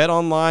one is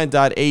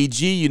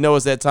betonline.ag. You know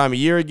it's that time of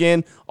year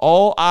again.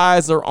 All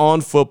eyes are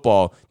on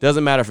football.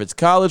 Doesn't matter if it's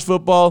college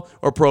football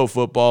or pro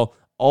football.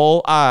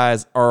 All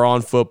eyes are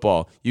on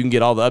football. You can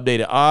get all the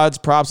updated odds,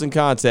 props, and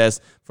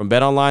contests from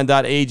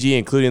betonline.ag,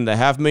 including the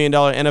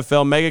 $500,000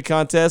 NFL Mega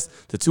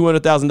Contest, the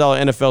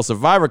 $200,000 NFL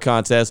Survivor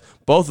Contest.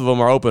 Both of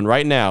them are open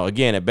right now.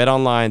 Again, at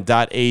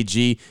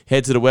betonline.ag.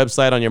 Head to the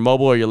website on your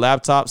mobile or your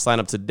laptop, sign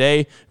up today,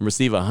 and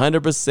receive a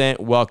 100%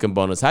 welcome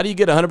bonus. How do you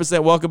get a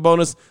 100% welcome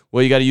bonus?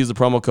 Well, you got to use the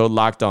promo code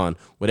Locked On.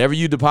 Whatever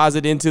you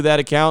deposit into that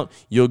account,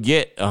 you'll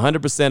get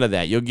 100% of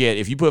that. You'll get,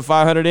 if you put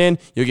 $500 in,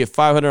 you'll get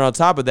 $500 on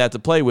top of that to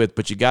play with,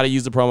 but you got to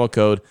use the promo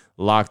code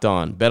Locked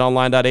On.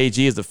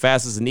 BetOnline.ag is the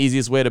fastest and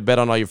easiest way to bet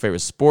on all your favorite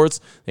sports.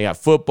 They got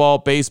football,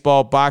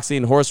 baseball,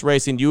 boxing, horse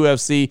racing,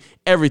 UFC.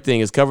 Everything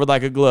is covered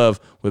like a glove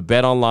with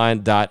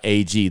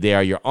BetOnline.ag. They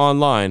are your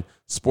online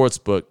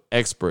sportsbook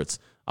experts.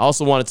 I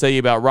also want to tell you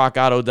about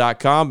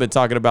RockAuto.com. Been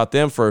talking about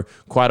them for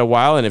quite a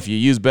while, and if you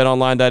use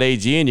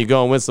BetOnline.ag and you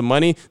go and win some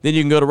money, then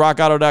you can go to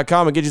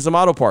RockAuto.com and get you some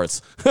auto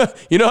parts.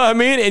 You know what I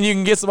mean? And you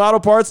can get some auto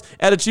parts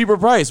at a cheaper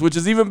price, which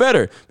is even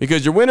better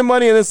because you're winning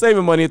money and then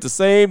saving money at the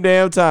same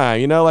damn time,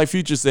 you know, like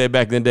Future said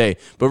back in the day.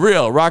 But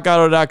real,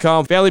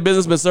 RockAuto.com, family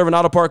business, been serving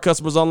auto part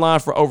customers online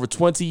for over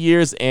 20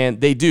 years, and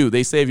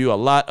they save you a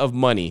lot of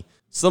money.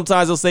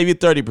 Sometimes they'll save you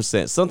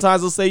 30%.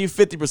 Sometimes they'll save you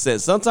 50%.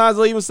 Sometimes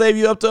they'll even save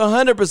you up to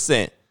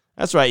 100%.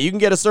 That's right. You can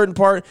get a certain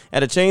part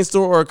at a chain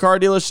store or a car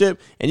dealership,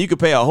 and you can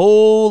pay a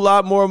whole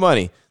lot more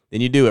money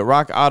than you do at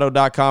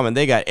rockauto.com, and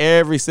they got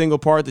every single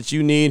part that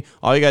you need.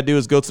 All you got to do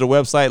is go to the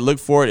website, look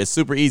for it. It's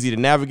super easy to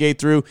navigate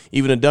through.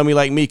 Even a dummy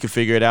like me can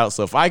figure it out.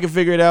 So if I can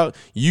figure it out,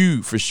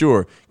 you for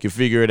sure can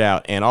figure it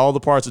out. And all the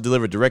parts are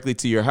delivered directly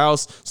to your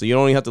house, so you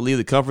don't even have to leave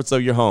the comforts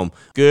of your home.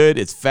 Good,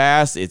 it's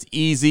fast, it's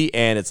easy,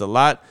 and it's a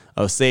lot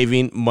of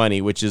saving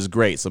money, which is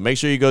great. So make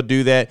sure you go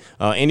do that.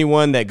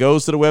 Anyone that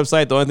goes to the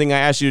website, the only thing I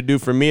ask you to do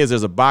for me is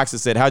there's a box that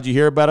said, how'd you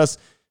hear about us?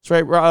 It's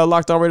right,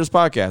 Locked On Raiders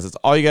Podcast. That's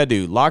all you got to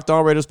do. Locked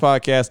On Raiders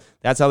Podcast.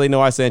 That's how they know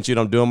I sent you, and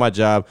I'm doing my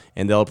job,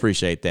 and they'll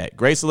appreciate that.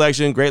 Great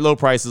selection, great low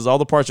prices. All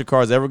the parts your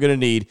car's ever going to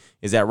need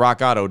is at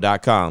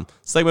rockauto.com.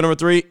 Segment number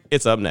 3,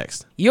 it's up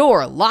next.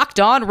 Your Locked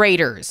On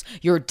Raiders,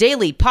 your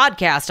daily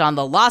podcast on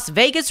the Las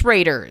Vegas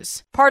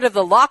Raiders. Part of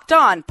the Locked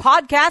On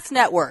Podcast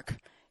Network,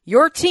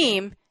 your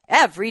team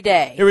every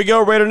day. Here we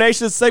go, Raider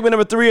Nation. Segment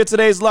number 3 of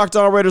today's Locked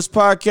On Raiders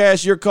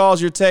podcast. Your calls,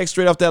 your text,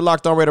 straight off that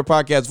Locked On Raider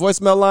podcast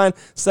voicemail line,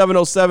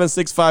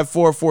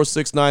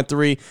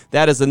 707-654-4693.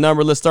 That is the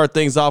number. Let's start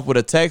things off with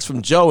a text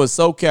from Joe in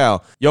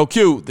SoCal. Yo,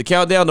 Q, the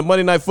countdown to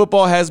Monday Night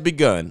Football has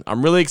begun.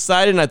 I'm really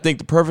excited, and I think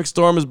the perfect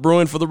storm is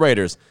brewing for the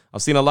Raiders.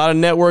 I've seen a lot of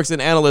networks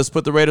and analysts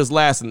put the Raiders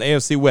last in the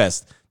AFC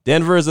West.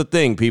 Denver is a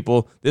thing,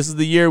 people. This is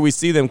the year we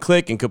see them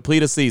click and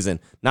complete a season.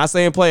 Not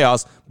saying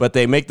playoffs, but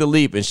they make the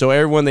leap and show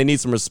everyone they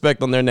need some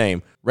respect on their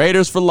name.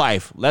 Raiders for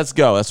life. Let's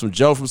go. That's from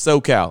Joe from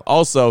SoCal.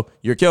 Also,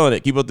 you're killing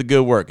it. Keep up the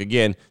good work.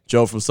 Again,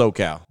 Joe from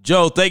SoCal.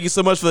 Joe, thank you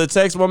so much for the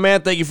text, my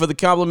man. Thank you for the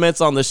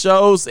compliments on the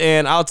shows.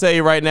 And I'll tell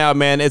you right now,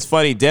 man, it's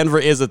funny. Denver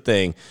is a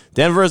thing.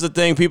 Denver is a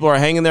thing. People are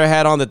hanging their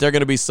hat on that they're going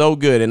to be so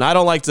good. And I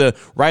don't like to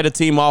write a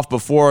team off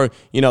before,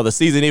 the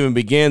season even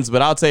begins.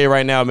 But I'll tell you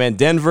right now, man,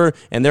 Denver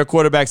and their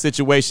quarterback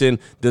situation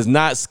does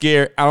not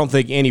scare, I don't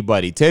think,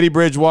 anybody. Teddy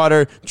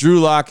Bridgewater, Drew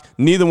Lock,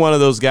 neither one of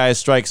those guys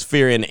strikes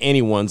fear in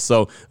anyone.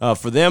 So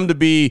for them to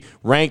be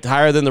ranked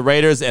higher than the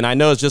Raiders, and I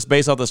know it's just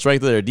based off the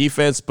strength of their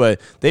defense,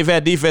 but they've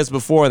had defense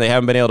before and they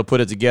haven't been able to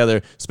put it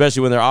together,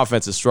 especially when their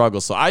offense has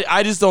struggled. So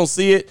I just don't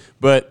see it,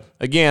 but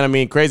again, I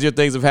mean, crazier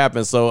things have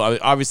happened, so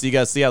obviously you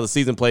got to see how the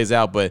season plays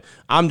out, but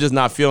I'm just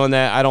not feeling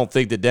that. I don't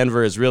think that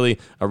Denver is really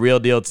a real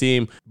deal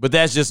team, but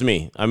that's just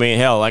me. I mean,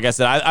 hell, like I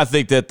said, I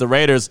think that the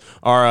Raiders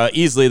are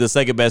easily the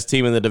second best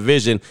team in the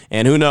division,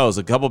 and who knows,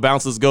 a couple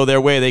bounces go their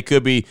way, they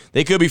could be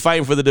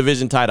fighting for the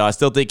division title. I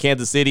still think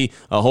Kansas City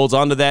holds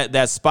on to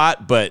that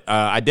spot, but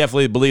I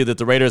definitely believe that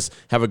the Raiders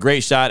have a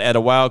great shot at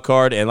a wild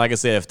card, and like I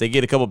said, if they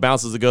get a couple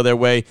bounces to go their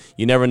way,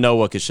 you never know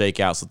what could shake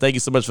out. So thank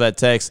you so much for that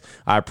text.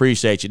 I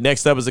appreciate you.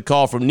 Next up is a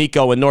call from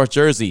Nico in North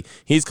Jersey.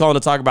 He's calling to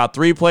talk about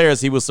 3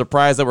 players he was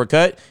surprised that were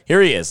cut. Here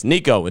he is,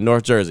 Nico in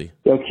North Jersey.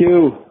 Yo,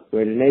 Q,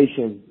 Raider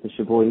Nation. It's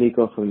your boy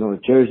Nico from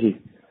North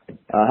Jersey.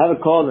 I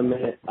haven't called in a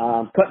minute.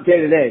 Cut day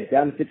today,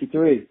 down to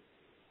 53.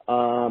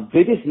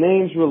 Biggest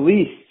names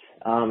released,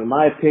 in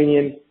my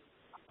opinion,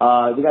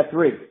 we got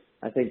 3.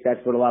 I think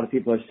that's what a lot of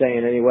people are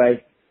saying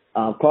anyway.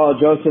 Carl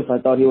Joseph, I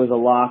thought he was a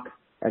lock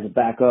as a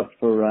backup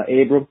for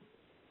Abram.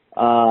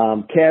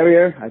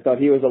 Carrier, I thought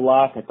he was a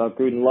lock. I thought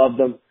Gruden loved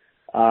him.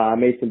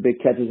 Made some big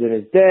catches in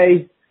his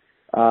day.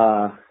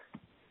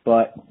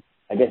 But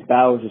I guess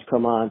Bowers has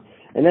come on.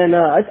 And then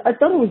I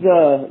thought it was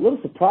a little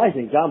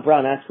surprising. John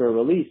Brown asked for a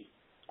release.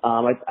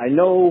 I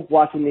know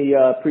watching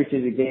the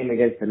preseason game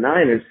against the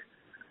Niners,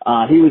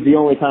 he was the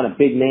only kind of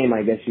big name,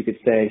 I guess you could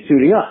say,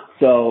 suiting up.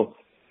 So,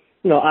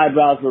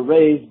 eyebrows were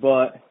raised,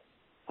 but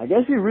I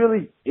guess he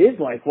really is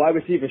like wide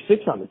receiver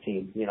 6 on the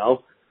team,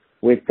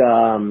 with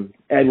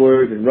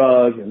Edwards and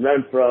Ruggs and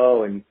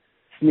Renfro and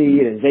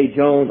Snead and Zay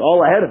Jones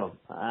all ahead of him.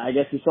 I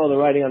guess he saw the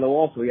writing on the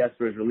wall, so he asked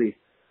for his release.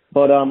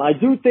 But I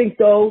do think,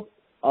 though,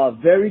 a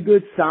very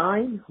good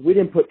sign, we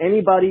didn't put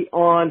anybody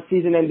on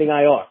season-ending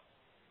IR.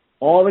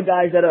 All the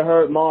guys that are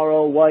hurt,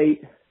 Morrow,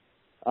 White,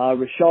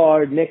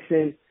 Richard,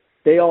 Nixon,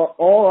 they are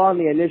all on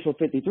the initial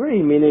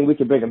 53, meaning we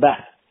could bring them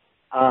back.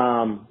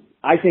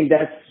 I think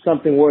that's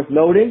something worth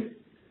noting.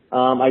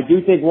 I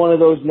do think one of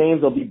those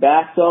names will be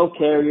back, though.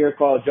 Carrier,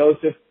 Carl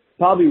Joseph,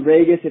 probably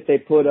Regis if they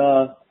put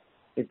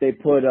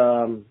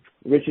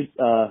Richard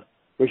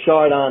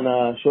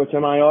on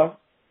short-term IR.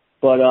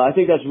 But I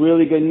think that's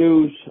really good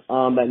news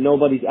that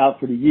nobody's out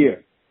for the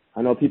year.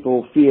 I know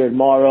people feared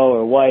Morrow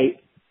or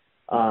White.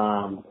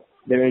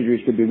 Their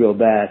injuries could be real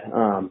bad.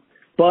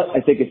 But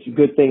I think it's a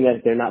good thing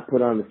that they're not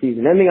put on the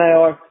season-ending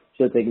IR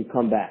so that they can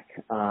come back.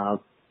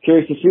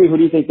 Curious to see, who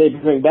do you think they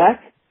bring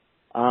back?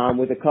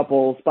 With a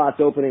couple spots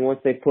opening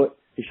once they put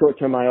the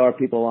short-term IR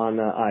people on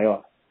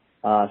IR.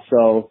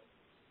 So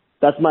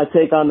that's my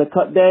take on the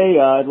cut day.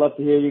 I'd love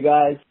to hear you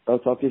guys. I'll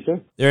talk to you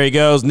soon. There he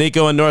goes,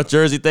 Nico in North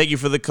Jersey. Thank you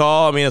for the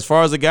call. I mean, as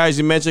far as the guys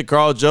you mentioned,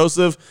 Carl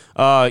Joseph,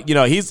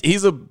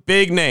 he's a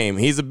big name.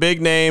 He's a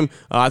big name.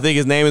 I think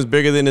his name is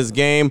bigger than his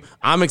game.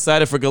 I'm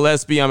excited for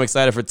Gillespie. I'm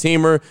excited for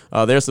Teamer.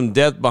 There's some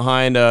depth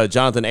behind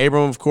Jonathan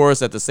Abram, of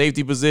course, at the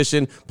safety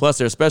position. Plus,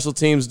 their special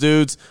teams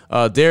dudes.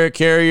 Derek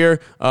Carrier.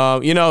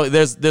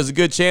 There's a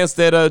good chance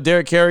that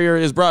Derek Carrier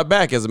is brought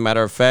back. As a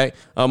matter of fact,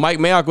 Mike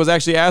Mayock was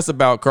actually asked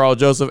about Carl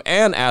Joseph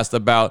and asked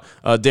about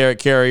Derek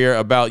Carrier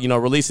about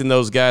releasing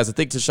those guys. I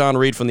think Tashawn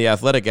Reed from The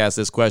Athletic asked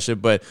this question,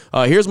 but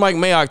here's Mike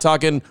Mayock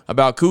talking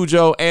about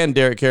Cujo and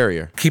Derek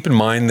Carrier. Keep in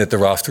mind that the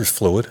roster's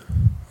fluid,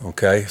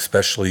 okay,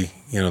 especially,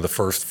 the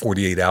first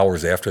 48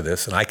 hours after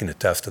this, and I can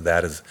attest to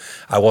that, as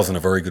I wasn't a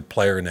very good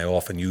player, and they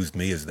often used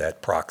me as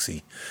that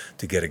proxy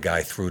to get a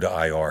guy through to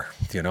IR,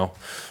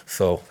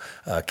 So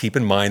keep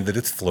in mind that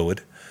it's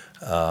fluid,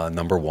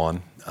 number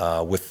one.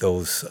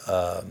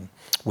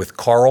 With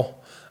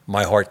Carl,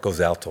 my heart goes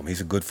out to him.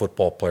 He's a good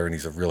football player, and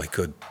he's a really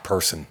good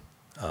person.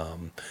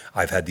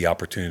 I've had the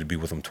opportunity to be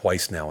with him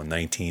twice now in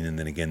 19 and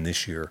then again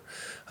this year.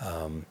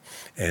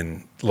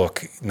 And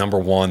look, number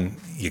one,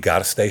 you got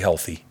to stay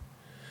healthy.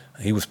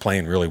 He was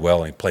playing really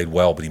well, and he played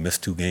well, but he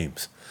missed 2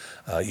 games.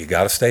 You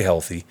got to stay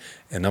healthy.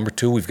 And number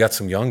two, we've got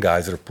some young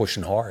guys that are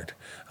pushing hard.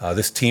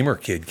 This Teamer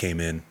kid came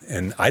in,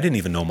 and I didn't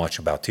even know much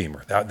about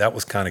Teamer. That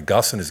was kind of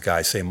Gus and his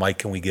guys saying, Mike,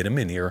 can we get him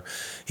in here?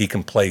 He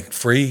can play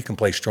free, he can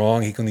play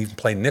strong, he can even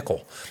play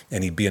nickel.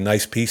 And he'd be a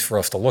nice piece for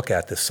us to look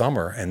at this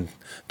summer. And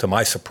to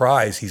my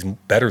surprise, he's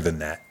better than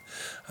that.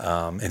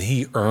 And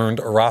he earned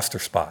a roster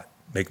spot.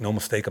 Make no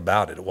mistake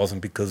about it. It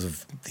wasn't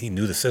because he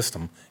knew the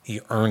system. He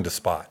earned a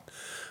spot.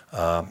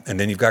 And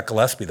then you've got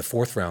Gillespie, the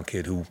 4th-round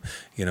kid who,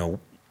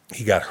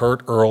 he got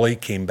hurt early,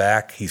 came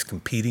back. He's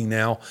competing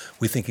now.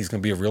 We think he's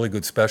going to be a really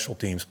good special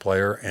teams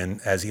player,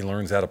 and as he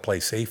learns how to play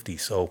safety.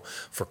 So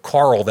for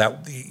Carl,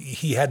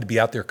 he had to be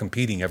out there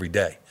competing every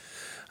day.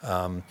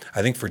 I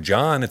think for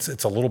John,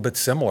 it's a little bit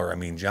similar. I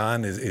mean,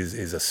 John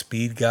is a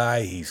speed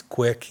guy. He's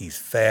quick. He's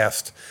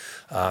fast.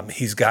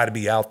 He's got to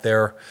be out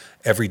there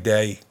every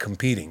day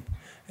competing.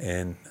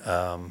 And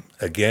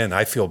again,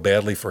 I feel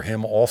badly for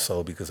him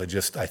also, because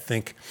I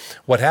think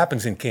what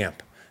happens in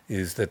camp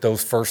is that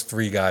those first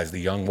 3 guys, the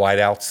young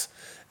wideouts,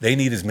 they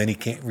need as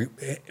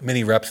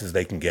many reps as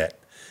they can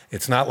get.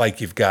 It's not like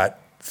you've got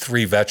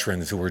 3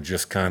 veterans who are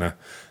just kind of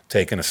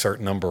taking a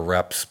certain number of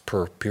reps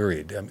per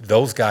period. I mean,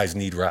 those guys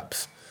need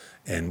reps,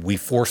 and we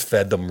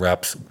force-fed them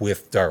reps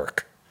with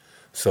Derek.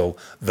 So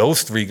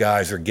those 3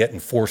 guys are getting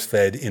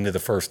force-fed into the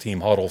first-team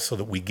huddle so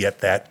that we get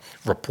that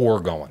rapport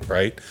going,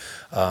 right?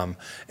 And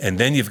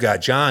then you've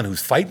got John,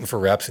 who's fighting for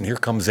reps, and here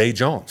comes Zay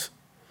Jones.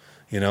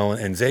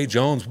 And Zay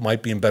Jones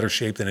might be in better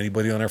shape than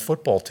anybody on our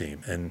football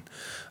team. And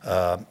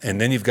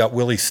then you've got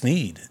Willie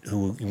Snead,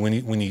 who,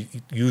 when you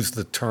use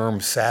the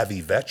term savvy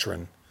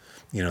veteran,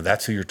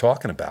 that's who you're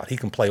talking about. He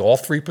can play all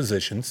 3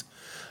 positions.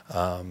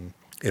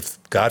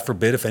 If, God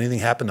forbid, if anything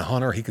happened to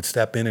Hunter, he could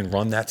step in and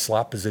run that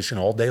slot position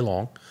all day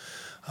long.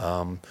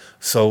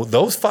 So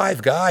those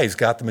 5 guys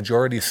got the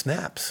majority of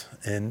snaps.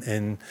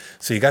 And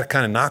so you got to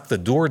kind of knock the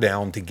door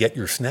down to get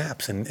your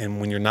snaps. And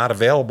when you're not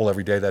available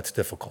every day, that's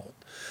difficult.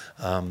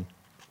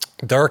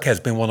 Derek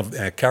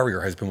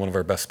Carrier has been one of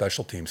our best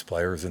special teams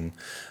players, and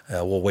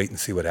we'll wait and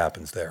see what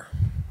happens there.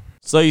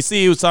 So you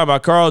see, he was talking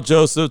about Carl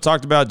Joseph,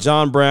 talked about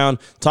John Brown,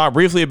 talked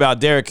briefly about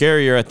Derek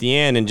Carrier at the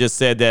end, and just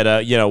said that,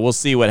 we'll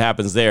see what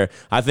happens there.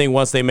 I think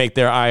once they make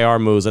their IR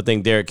moves, I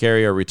think Derek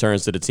Carrier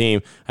returns to the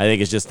team. I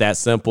think it's just that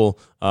simple.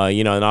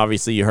 And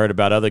obviously you heard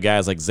about other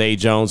guys like Zay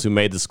Jones who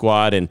made the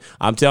squad. And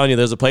I'm telling you,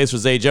 there's a place for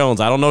Zay Jones.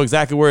 I don't know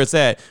exactly where it's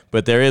at,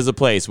 but there is a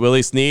place.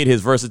 Willie Snead,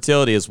 his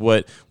versatility is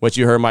what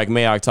you heard Mike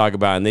Mayock talk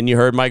about. And then you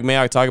heard Mike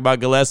Mayock talk about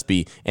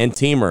Gillespie and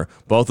Teamer.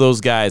 Both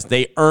those guys,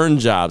 they earned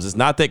jobs. It's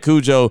not that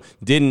Cujo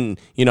didn't,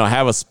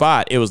 have a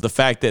spot. It was the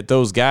fact that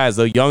those guys,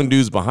 the young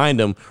dudes behind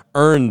them,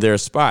 earned their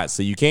spots.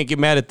 So you can't get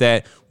mad at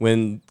that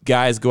when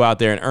guys go out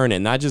there and earn it.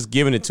 Not just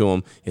giving it to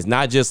them. It's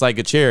not just like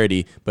a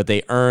charity, but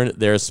they earn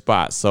their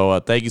spots. So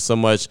thank you so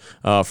much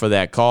for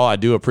that call. I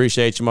do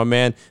appreciate you, my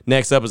man.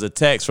 Next up is a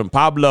text from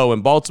Pablo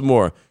in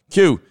Baltimore.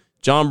 Q,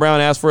 John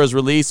Brown asked for his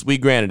release. We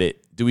granted it.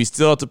 Do we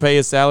still have to pay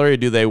his salary, or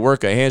do they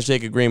work a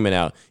handshake agreement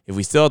out? If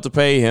we still have to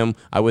pay him,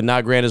 I would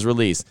not grant his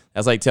release.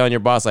 That's like telling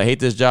your boss, I hate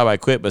this job, I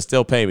quit, but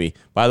still pay me.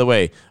 By the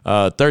way,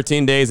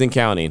 13 days and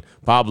counting.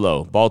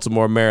 Pablo,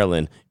 Baltimore,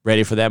 Maryland,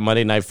 ready for that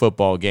Monday Night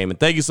Football game. And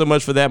thank you so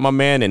much for that, my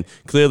man. And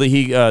clearly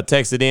he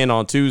texted in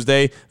on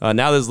Tuesday.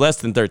 Now there's less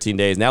than 13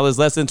 days. Now there's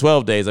less than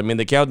 12 days. I mean,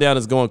 the countdown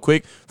is going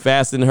quick,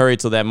 fast, and hurry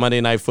to that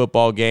Monday Night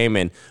Football game.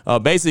 And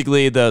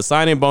basically the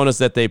signing bonus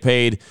that they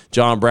paid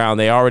John Brown,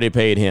 they already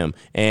paid him.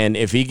 And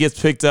if he gets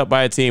picked up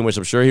by a team, which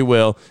I'm sure he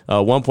will,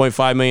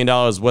 $1.5 million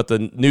is what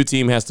the new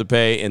team has to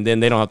pay, and then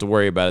they don't have to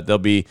worry about it. They'll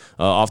be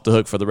off the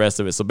hook for the rest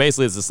of it. So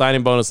basically it's the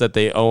signing bonus that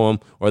they owe him,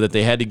 or that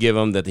they had to give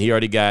him, that he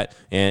already got,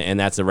 and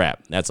that's a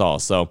wrap. That's all.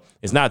 So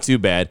it's not too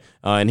bad.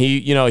 And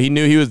he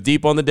knew he was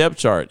deep on the depth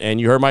chart. And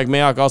you heard Mike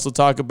Mayock also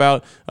talk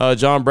about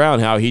John Brown,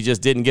 how he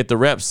just didn't get the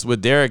reps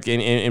with Derek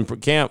in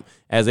camp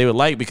as they would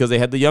like, because they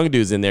had the young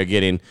dudes in there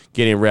getting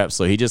reps.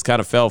 So he just kind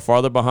of fell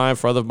farther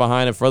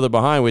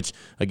behind, which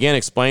again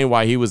explained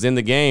why he was in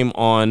the game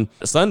on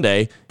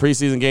Sunday,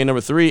 preseason game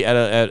number 3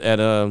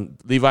 at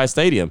Levi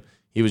Stadium.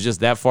 He was just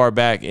that far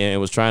back and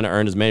was trying to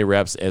earn as many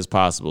reps as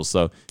possible.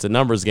 So it's a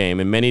numbers game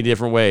in many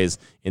different ways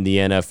in the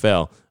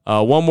NFL.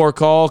 One more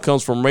call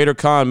comes from Raider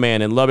Con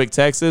Man in Lubbock,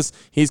 Texas.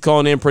 He's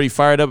calling in pretty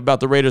fired up about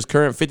the Raiders'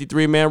 current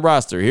 53-man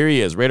roster. Here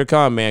he is, Raider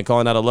Con Man,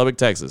 calling out of Lubbock,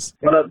 Texas.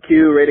 What up,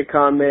 Q? Raider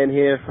Con Man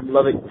here from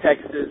Lubbock,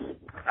 Texas.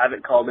 I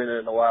haven't called in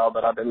a while,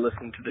 but I've been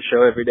listening to the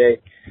show every day.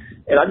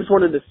 And I just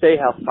wanted to say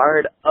how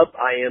fired up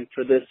I am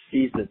for this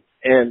season.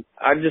 And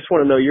I just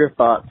want to know your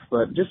thoughts.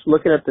 But just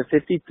looking at the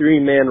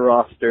 53-man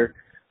roster,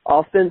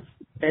 offense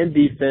and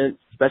defense,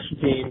 special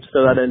teams,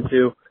 throw that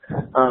into,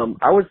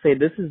 I would say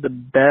this is the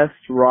best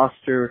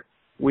roster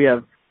we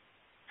have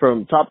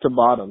from top to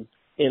bottom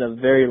in a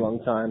very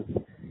long time.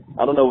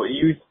 I don't know what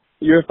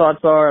your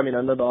thoughts are. I mean,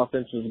 I know the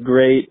offense was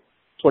great,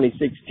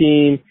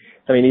 2016.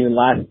 I mean, even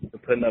last year,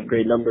 putting up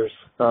great numbers,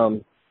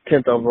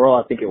 10th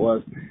overall, I think it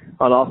was,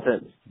 on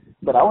offense.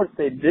 But I would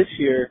say this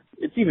year,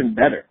 it's even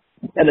better.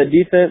 And the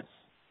defense,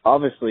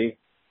 obviously,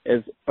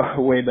 is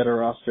a way better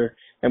roster.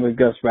 And with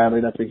Gus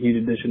Bradley, that's a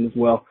huge addition as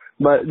well.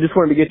 But just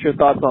wanted to get your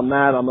thoughts on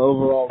that, on the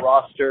overall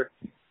roster.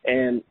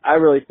 And I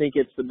really think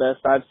it's the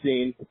best I've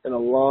seen in a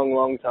long,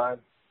 long time.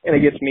 And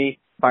it gets me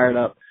fired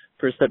up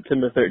for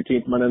September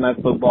 13th, Monday Night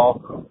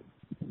Football.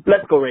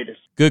 Let's go Raiders.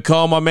 Good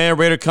call, my man,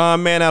 Raider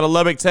Con Man out of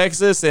Lubbock,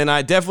 Texas, and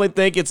I definitely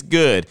think it's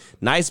good.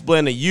 Nice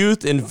blend of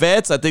youth and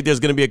vets. I think there's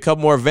going to be a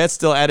couple more vets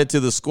still added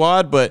to the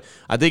squad, but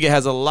I think it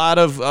has a lot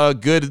of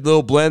good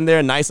little blend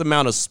there. Nice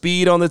amount of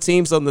speed on the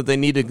team, something that they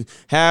need to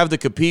have to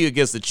compete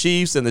against the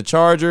Chiefs and the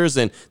Chargers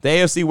and the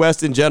AFC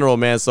West in general,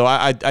 man. So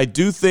I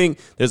do think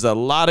there's a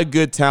lot of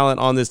good talent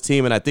on this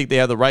team, and I think they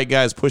have the right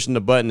guys pushing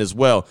the button as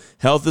well.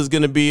 Health is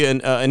going to be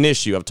an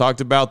issue. I've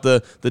talked about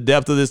the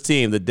depth of this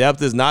team. The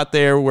depth is not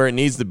there where it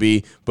needs to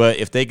be,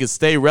 but if they could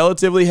stay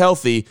relatively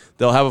healthy,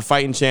 they'll have a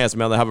fighting chance,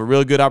 man. They'll have a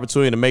real good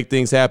opportunity to make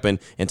things happen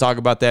and talk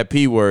about that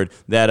P word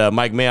that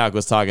Mike Mayock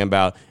was talking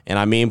about, and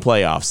I mean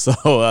playoffs.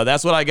 So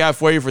that's what I got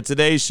for you for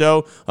today's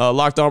show,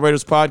 Locked On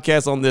Raiders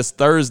podcast on this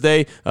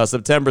Thursday,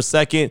 September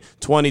 2nd,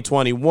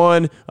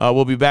 2021.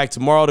 We'll be back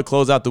tomorrow to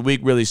close out the week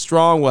really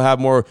strong. We'll have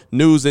more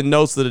news and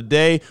notes of the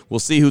day.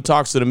 We'll see who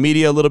talks to the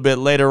media a little bit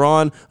later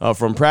on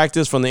from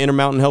practice from the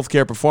Intermountain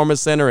Healthcare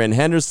Performance Center in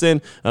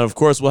Henderson. And, of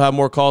course, we'll have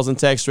more calls and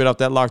texts straight off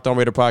that Locked On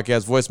Raider podcast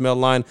voicemail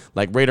line,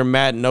 like Raider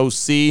Matt and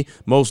OC,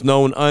 Most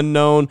Known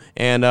Unknown,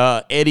 and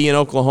Eddie in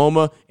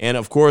Oklahoma, and,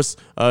 of course,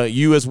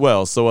 you as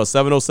well. So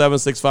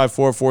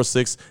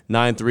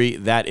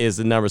 707-654-4693, that is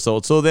the number. So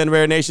until then,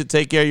 Raider Nation,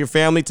 take care of your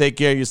family, take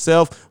care of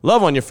yourself,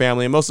 love on your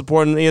family, and most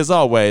importantly, as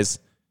always,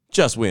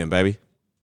 just win, baby.